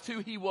realized who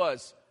he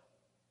was.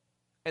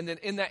 And then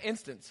in that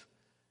instant,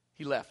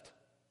 he left.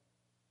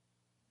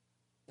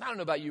 I don't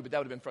know about you, but that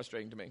would have been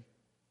frustrating to me.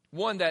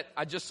 1, that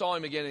I just saw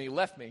him again and he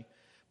left me.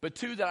 But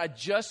 2, that I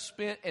just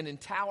spent an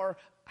entire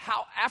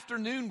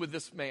afternoon with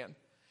this man.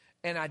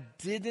 And I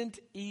didn't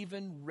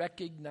even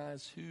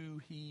recognize who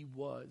he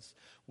was.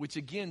 Which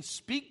again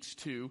speaks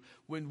to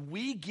when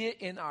we get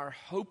in our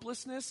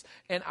hopelessness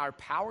and our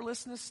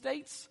powerlessness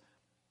states,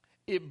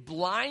 it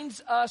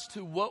blinds us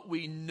to what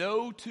we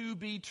know to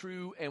be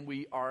true, and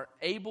we are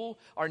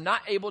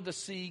not able to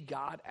see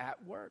God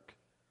at work.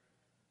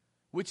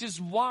 Which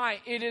is why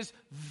it is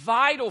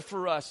vital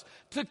for us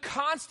to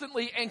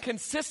constantly and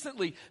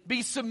consistently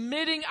be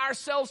submitting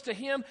ourselves to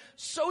him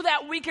so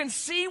that we can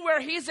see where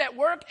he's at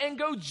work and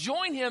go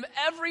join him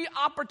every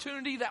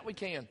opportunity that we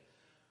can.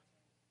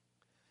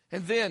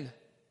 And then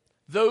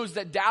those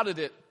that doubted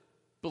it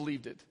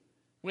believed it.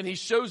 When he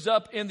shows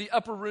up in the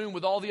upper room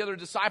with all the other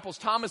disciples,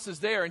 Thomas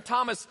is there. And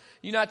Thomas,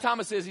 you know how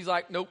Thomas is? He's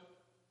like, nope,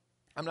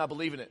 I'm not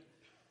believing it.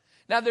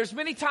 Now, there's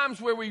many times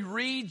where we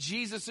read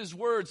Jesus'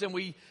 words and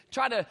we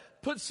try to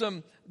put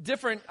some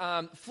different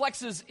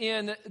flexes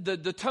in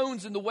the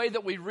tones in the way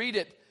that we read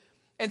it.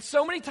 And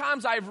so many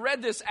times I've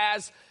read this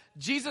as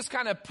Jesus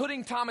kind of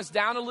putting Thomas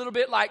down a little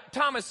bit, like,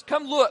 Thomas,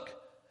 come look,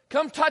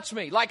 come touch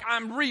me, like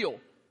I'm real.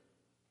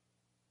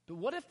 But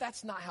what if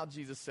that's not how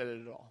Jesus said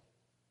it at all?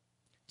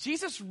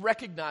 Jesus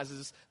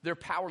recognizes their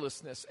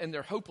powerlessness and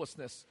their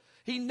hopelessness.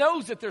 He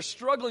knows that they're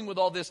struggling with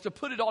all this to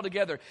put it all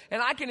together.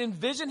 And I can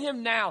envision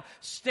him now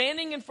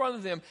standing in front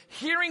of them,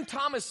 hearing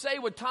Thomas say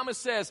what Thomas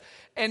says.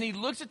 And he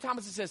looks at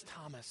Thomas and says,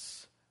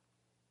 Thomas,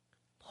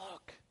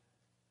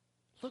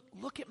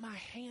 look at my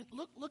hand.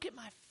 Look at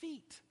my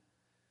feet.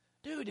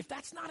 Dude, if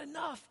that's not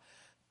enough,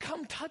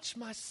 come touch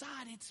my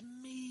side. It's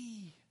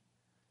me.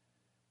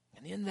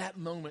 And in that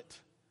moment,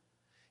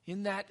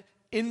 in that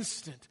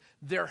instant,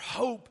 their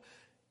hope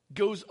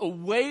goes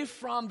away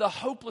from the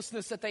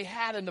hopelessness that they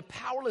had and the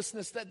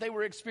powerlessness that they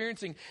were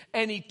experiencing.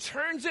 And he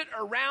turns it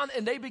around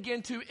and they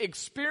begin to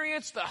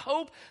experience the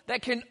hope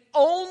that can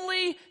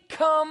only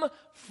come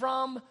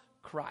from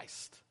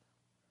Christ.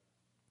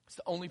 It's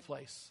the only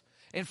place.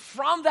 And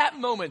from that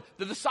moment,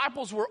 the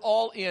disciples were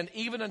all in,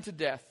 even unto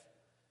death.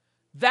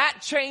 That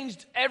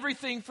changed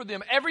everything for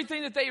them.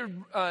 Everything that they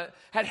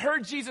had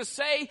heard Jesus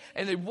say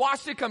and they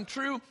watched it come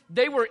true,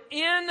 they were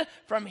in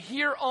from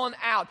here on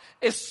out,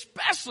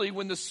 especially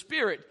when the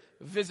Spirit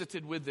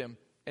visited with them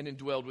and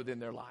indwelled within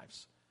their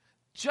lives.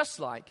 Just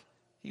like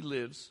he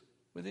lives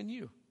within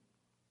you.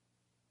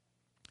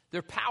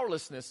 Their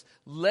powerlessness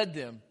led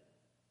them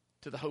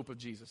to the hope of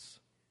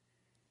Jesus.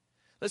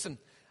 Listen,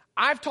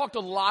 I've talked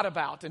a lot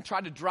about and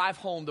tried to drive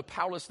home the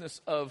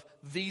powerlessness of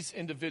these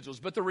individuals.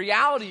 But the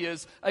reality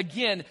is,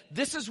 again,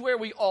 this is where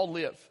we all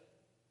live.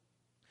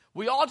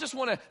 We all just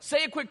want to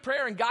say a quick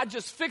prayer and God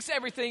just fix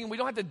everything and we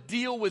don't have to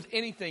deal with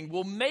anything.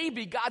 Well,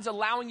 maybe God's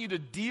allowing you to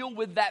deal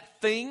with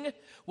that thing,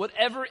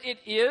 whatever it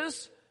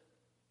is,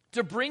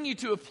 to bring you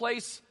to a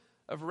place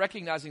of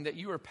recognizing that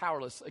you are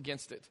powerless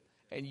against it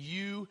and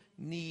you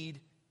need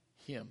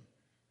Him.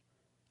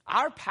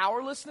 Our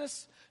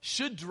powerlessness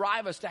should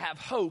drive us to have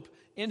hope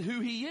in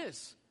who He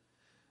is.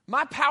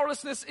 My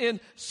powerlessness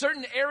in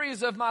certain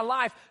areas of my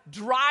life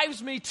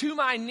drives me to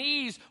my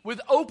knees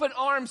with open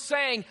arms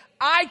saying,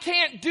 I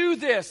can't do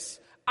this.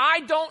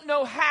 I don't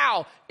know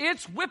how.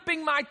 It's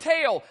whipping my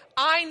tail.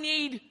 I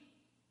need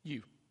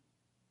you.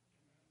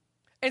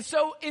 And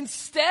so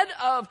instead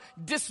of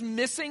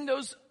dismissing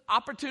those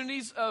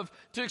opportunities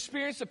to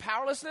experience the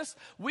powerlessness,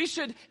 we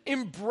should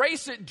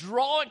embrace it,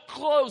 draw it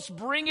close,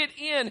 bring it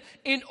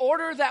in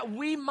order that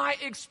we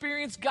might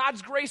experience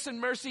God's grace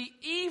and mercy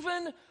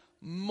even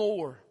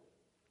more.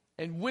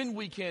 And when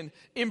we can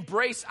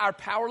embrace our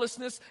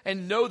powerlessness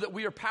and know that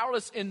we are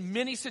powerless in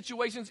many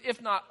situations,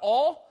 if not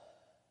all,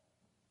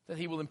 that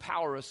He will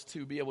empower us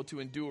to be able to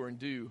endure and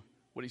do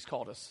what He's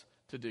called us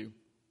to do.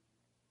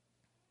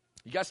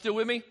 You guys still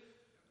with me?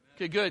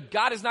 Okay, good.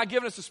 God has not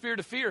given us a spirit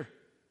of fear.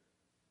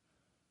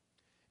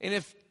 And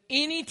if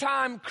any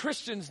time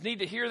Christians need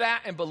to hear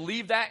that and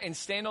believe that and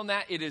stand on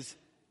that, it is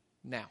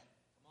now.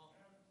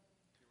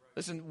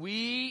 Listen,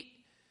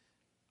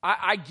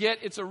 I get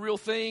it's a real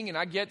thing, and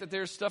I get that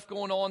there's stuff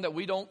going on that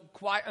we don't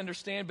quite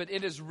understand, but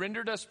it has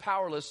rendered us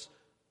powerless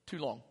too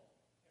long.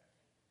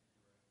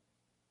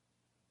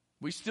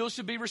 We still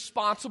should be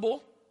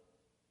responsible,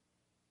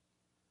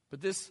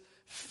 but this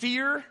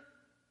fear,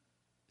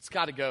 it's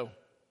got to go.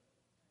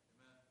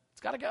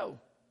 It's got to go.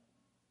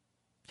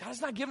 God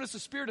has not given us a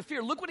spirit of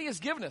fear. Look what He has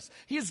given us.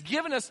 He has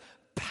given us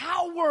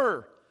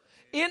power.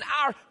 In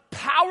our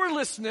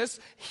powerlessness,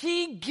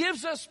 He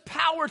gives us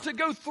power to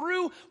go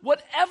through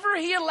whatever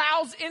He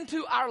allows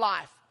into our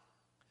life.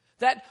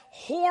 That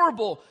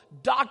horrible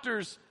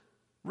doctor's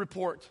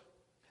report,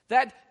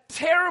 that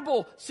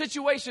terrible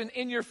situation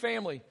in your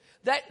family,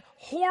 that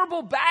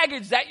horrible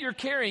baggage that you're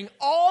carrying,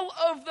 all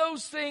of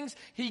those things,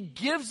 He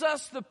gives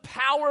us the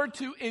power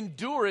to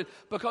endure it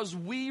because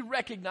we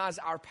recognize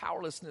our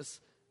powerlessness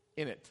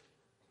in it.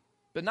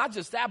 But not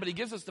just that, but He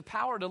gives us the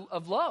power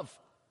of love.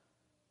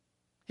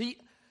 He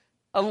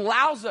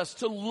allows us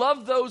to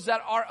love those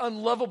that are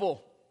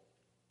unlovable.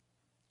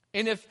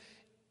 And if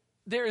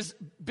there's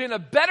been a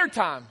better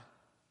time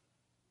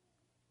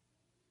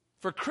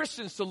for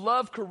Christians to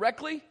love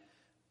correctly,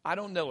 I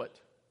don't know it.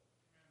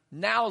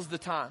 Now is the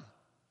time.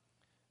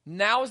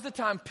 Now is the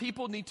time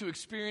people need to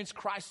experience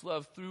Christ's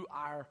love through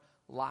our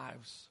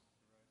lives.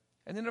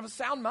 And then of a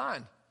sound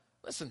mind.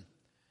 Listen,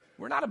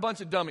 we're not a bunch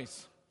of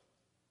dummies.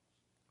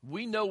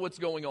 We know what's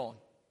going on.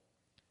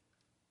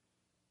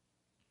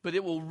 But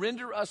it will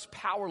render us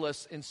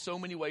powerless in so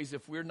many ways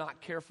if we're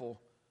not careful.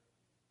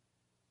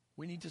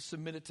 We need to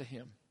submit it to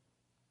Him.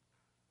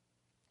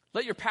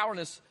 Let your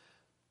powerlessness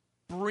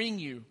bring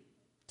you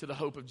to the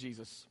hope of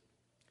Jesus.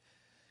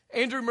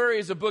 Andrew Murray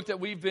is a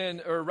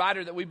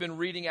writer that we've been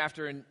reading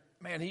after, and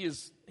man, he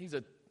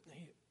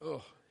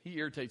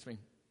irritates me.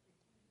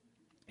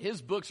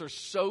 His books are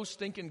so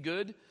stinking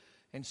good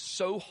and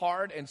so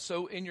hard and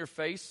so in your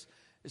face.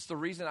 It's the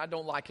reason I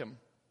don't like him.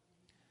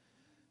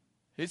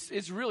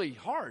 It's really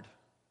hard.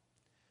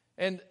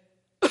 And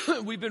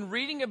we've been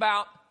reading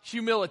about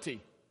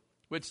humility,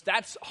 which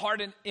that's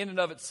hard in and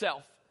of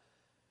itself.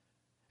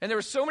 And there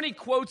were so many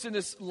quotes in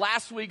this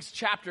last week's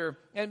chapter.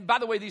 And by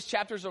the way, these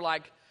chapters are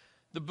like,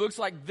 the book's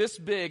like this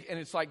big, and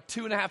it's like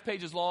 2.5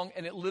 pages long,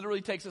 and it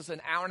literally takes us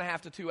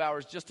 1.5 to 2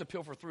 hours just to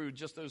pilfer through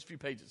just those few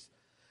pages.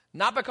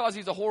 Not because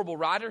he's a horrible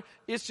writer,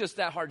 it's just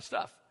that hard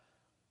stuff.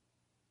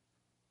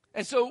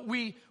 And so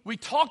we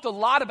talked a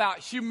lot about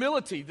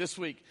humility this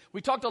week.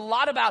 We talked a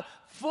lot about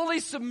fully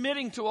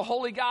submitting to a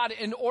holy God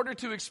in order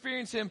to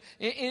experience Him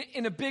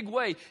in a big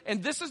way.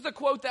 And this is the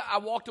quote that I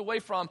walked away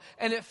from,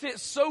 and it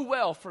fits so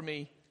well for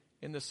me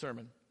in this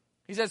sermon.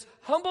 He says,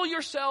 "Humble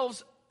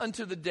yourselves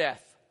unto the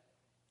death."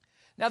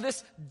 Now,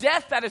 this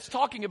death that it's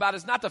talking about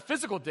is not the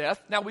physical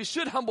death. Now, we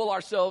should humble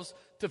ourselves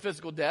to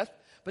physical death,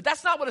 but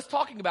that's not what it's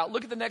talking about.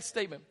 Look at the next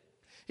statement.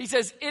 He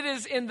says, "It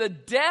is in the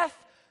death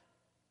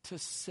to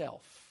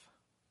self."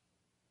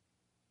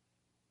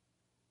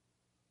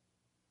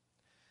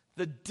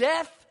 The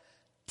death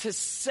to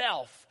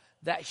self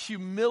that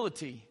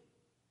humility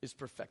is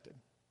perfected.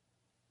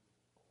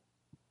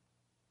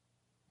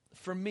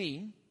 For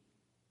me,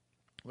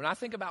 when I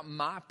think about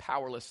my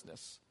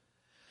powerlessness,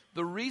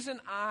 the reason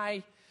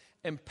I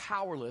am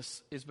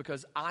powerless is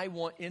because I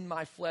want in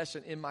my flesh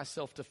and in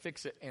myself to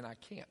fix it, and I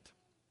can't.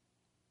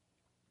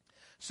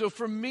 So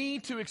for me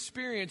to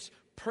experience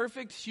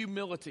perfect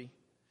humility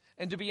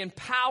and to be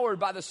empowered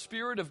by the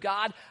Spirit of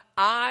God,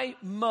 I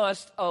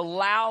must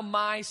allow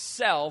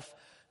myself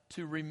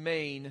to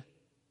remain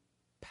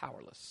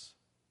powerless.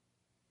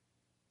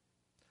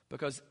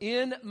 Because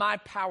in my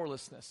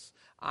powerlessness,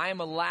 I am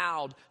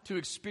allowed to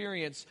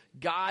experience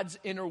God's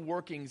inner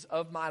workings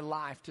of my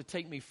life to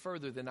take me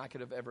further than I could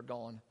have ever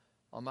gone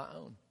on my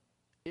own.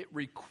 It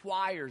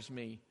requires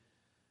me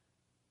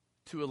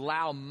to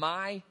allow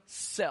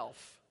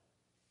myself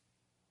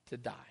to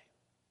die.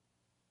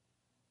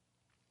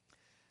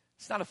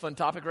 It's not a fun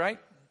topic, right?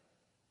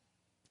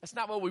 That's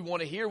not what we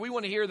want to hear. We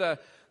want to hear the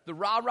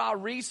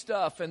rah-rah-ree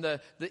stuff and the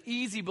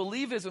easy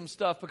believism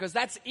stuff, because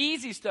that's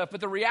easy stuff.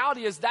 But the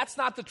reality is that's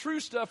not the true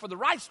stuff or the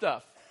right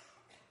stuff.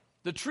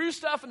 The true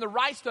stuff and the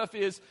right stuff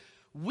is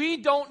we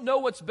don't know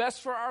what's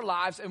best for our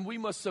lives, and we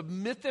must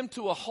submit them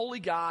to a holy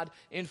God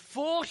in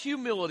full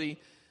humility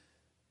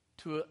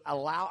to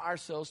allow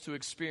ourselves to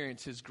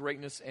experience His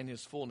greatness and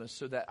His fullness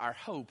so that our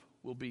hope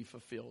will be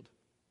fulfilled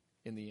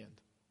in the end.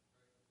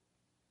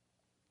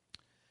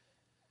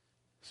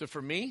 So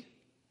for me,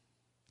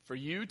 for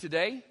you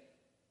today,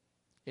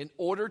 in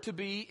order to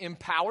be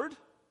empowered,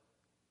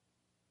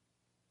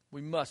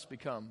 we must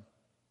become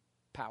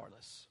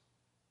powerless.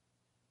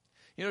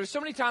 You know, there's so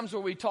many times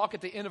where we talk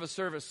at the end of a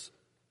service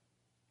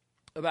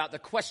about the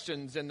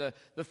questions and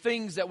the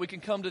things that we can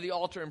come to the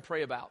altar and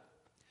pray about.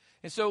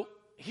 And so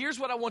here's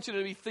what I want you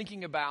to be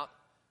thinking about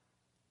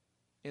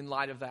in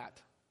light of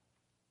that.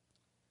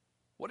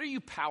 What are you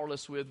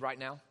powerless with right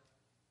now?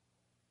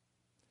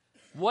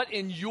 What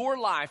in your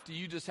life do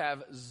you just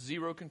have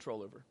zero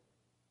control over?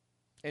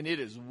 And it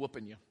is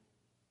whooping you.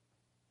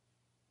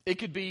 It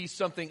could be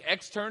something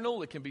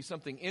external. It can be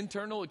something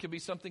internal. It could be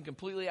something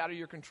completely out of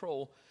your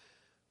control.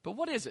 But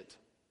what is it?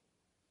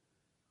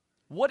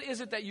 What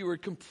is it that you are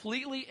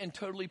completely and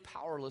totally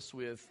powerless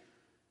with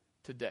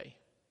today?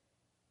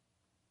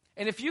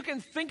 And if you can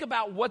think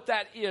about what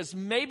that is,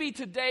 maybe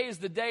today is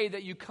the day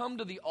that you come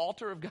to the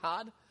altar of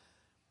God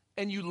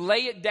and you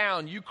lay it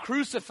down. You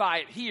crucify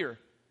it here.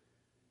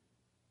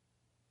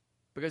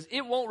 Because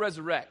it won't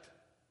resurrect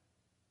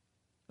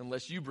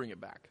unless you bring it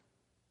back.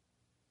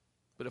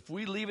 But if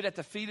we leave it at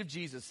the feet of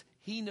Jesus,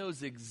 He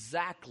knows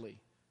exactly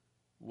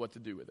what to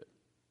do with it.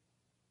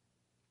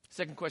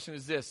 Second question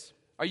is this: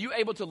 are you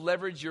able to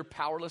leverage your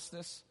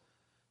powerlessness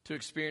to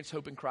experience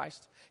hope in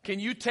Christ? Can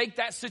you take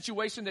that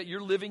situation that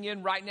you're living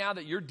in right now,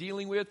 that you're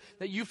dealing with,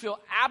 that you feel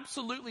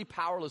absolutely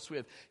powerless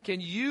with? Can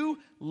you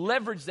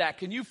leverage that?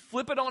 Can you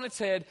flip it on its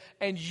head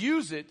and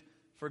use it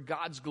for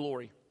God's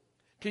glory?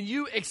 Can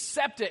you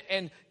accept it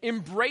and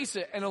embrace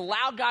it and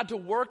allow God to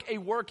work a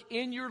work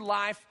in your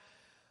life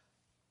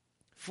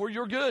for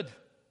your good? It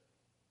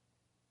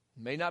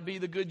may not be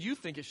the good you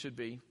think it should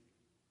be,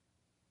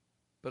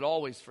 but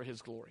always for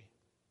His glory.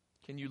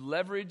 Can you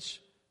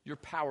leverage your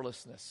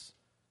powerlessness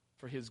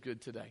for His good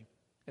today?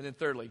 And then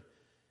thirdly,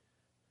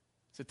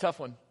 it's a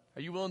tough one.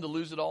 Are you willing to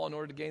lose it all in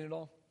order to gain it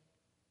all?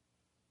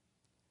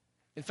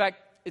 In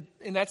fact,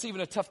 and that's even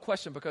a tough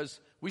question, because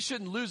we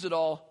shouldn't lose it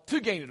all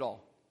to gain it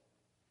all.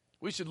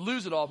 We should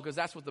lose it all because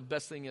that's what the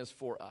best thing is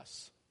for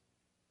us.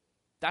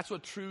 That's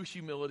what true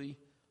humility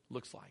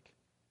looks like.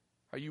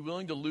 Are you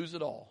willing to lose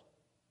it all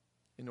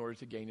in order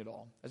to gain it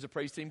all? As the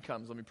praise team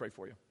comes, let me pray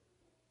for you.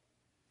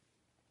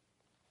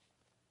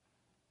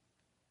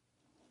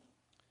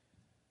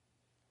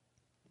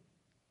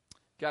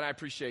 God, I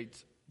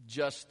appreciate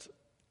just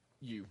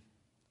you.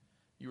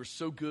 You are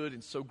so good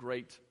and so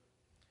great.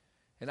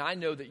 And I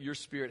know that your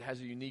Spirit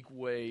has a unique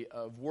way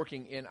of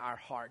working in our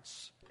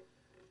hearts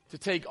to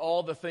take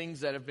all the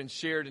things that have been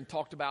shared and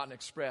talked about and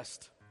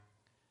expressed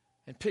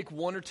and pick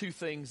one or two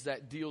things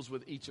that deals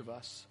with each of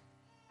us.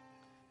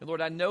 And Lord,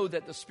 I know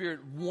that the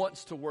Spirit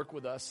wants to work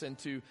with us and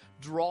to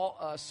draw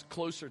us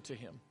closer to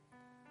Him.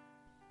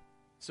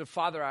 So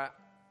Father, I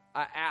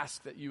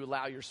ask that you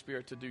allow your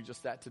Spirit to do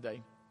just that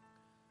today.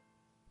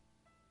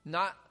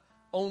 Not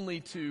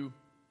only to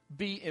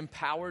be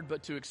empowered,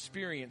 but to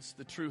experience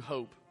the true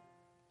hope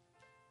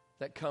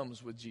that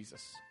comes with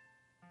Jesus.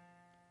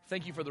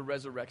 Thank you for the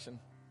resurrection.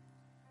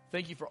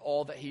 Thank you for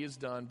all that He has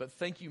done, but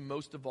thank you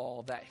most of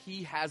all that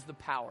He has the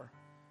power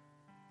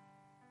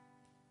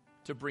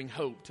to bring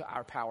hope to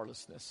our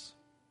powerlessness.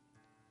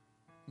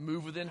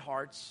 Move within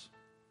hearts.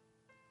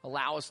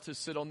 Allow us to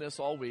sit on this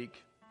all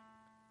week,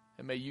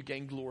 and may you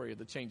gain glory of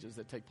the changes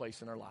that take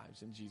place in our lives. In Jesus' name.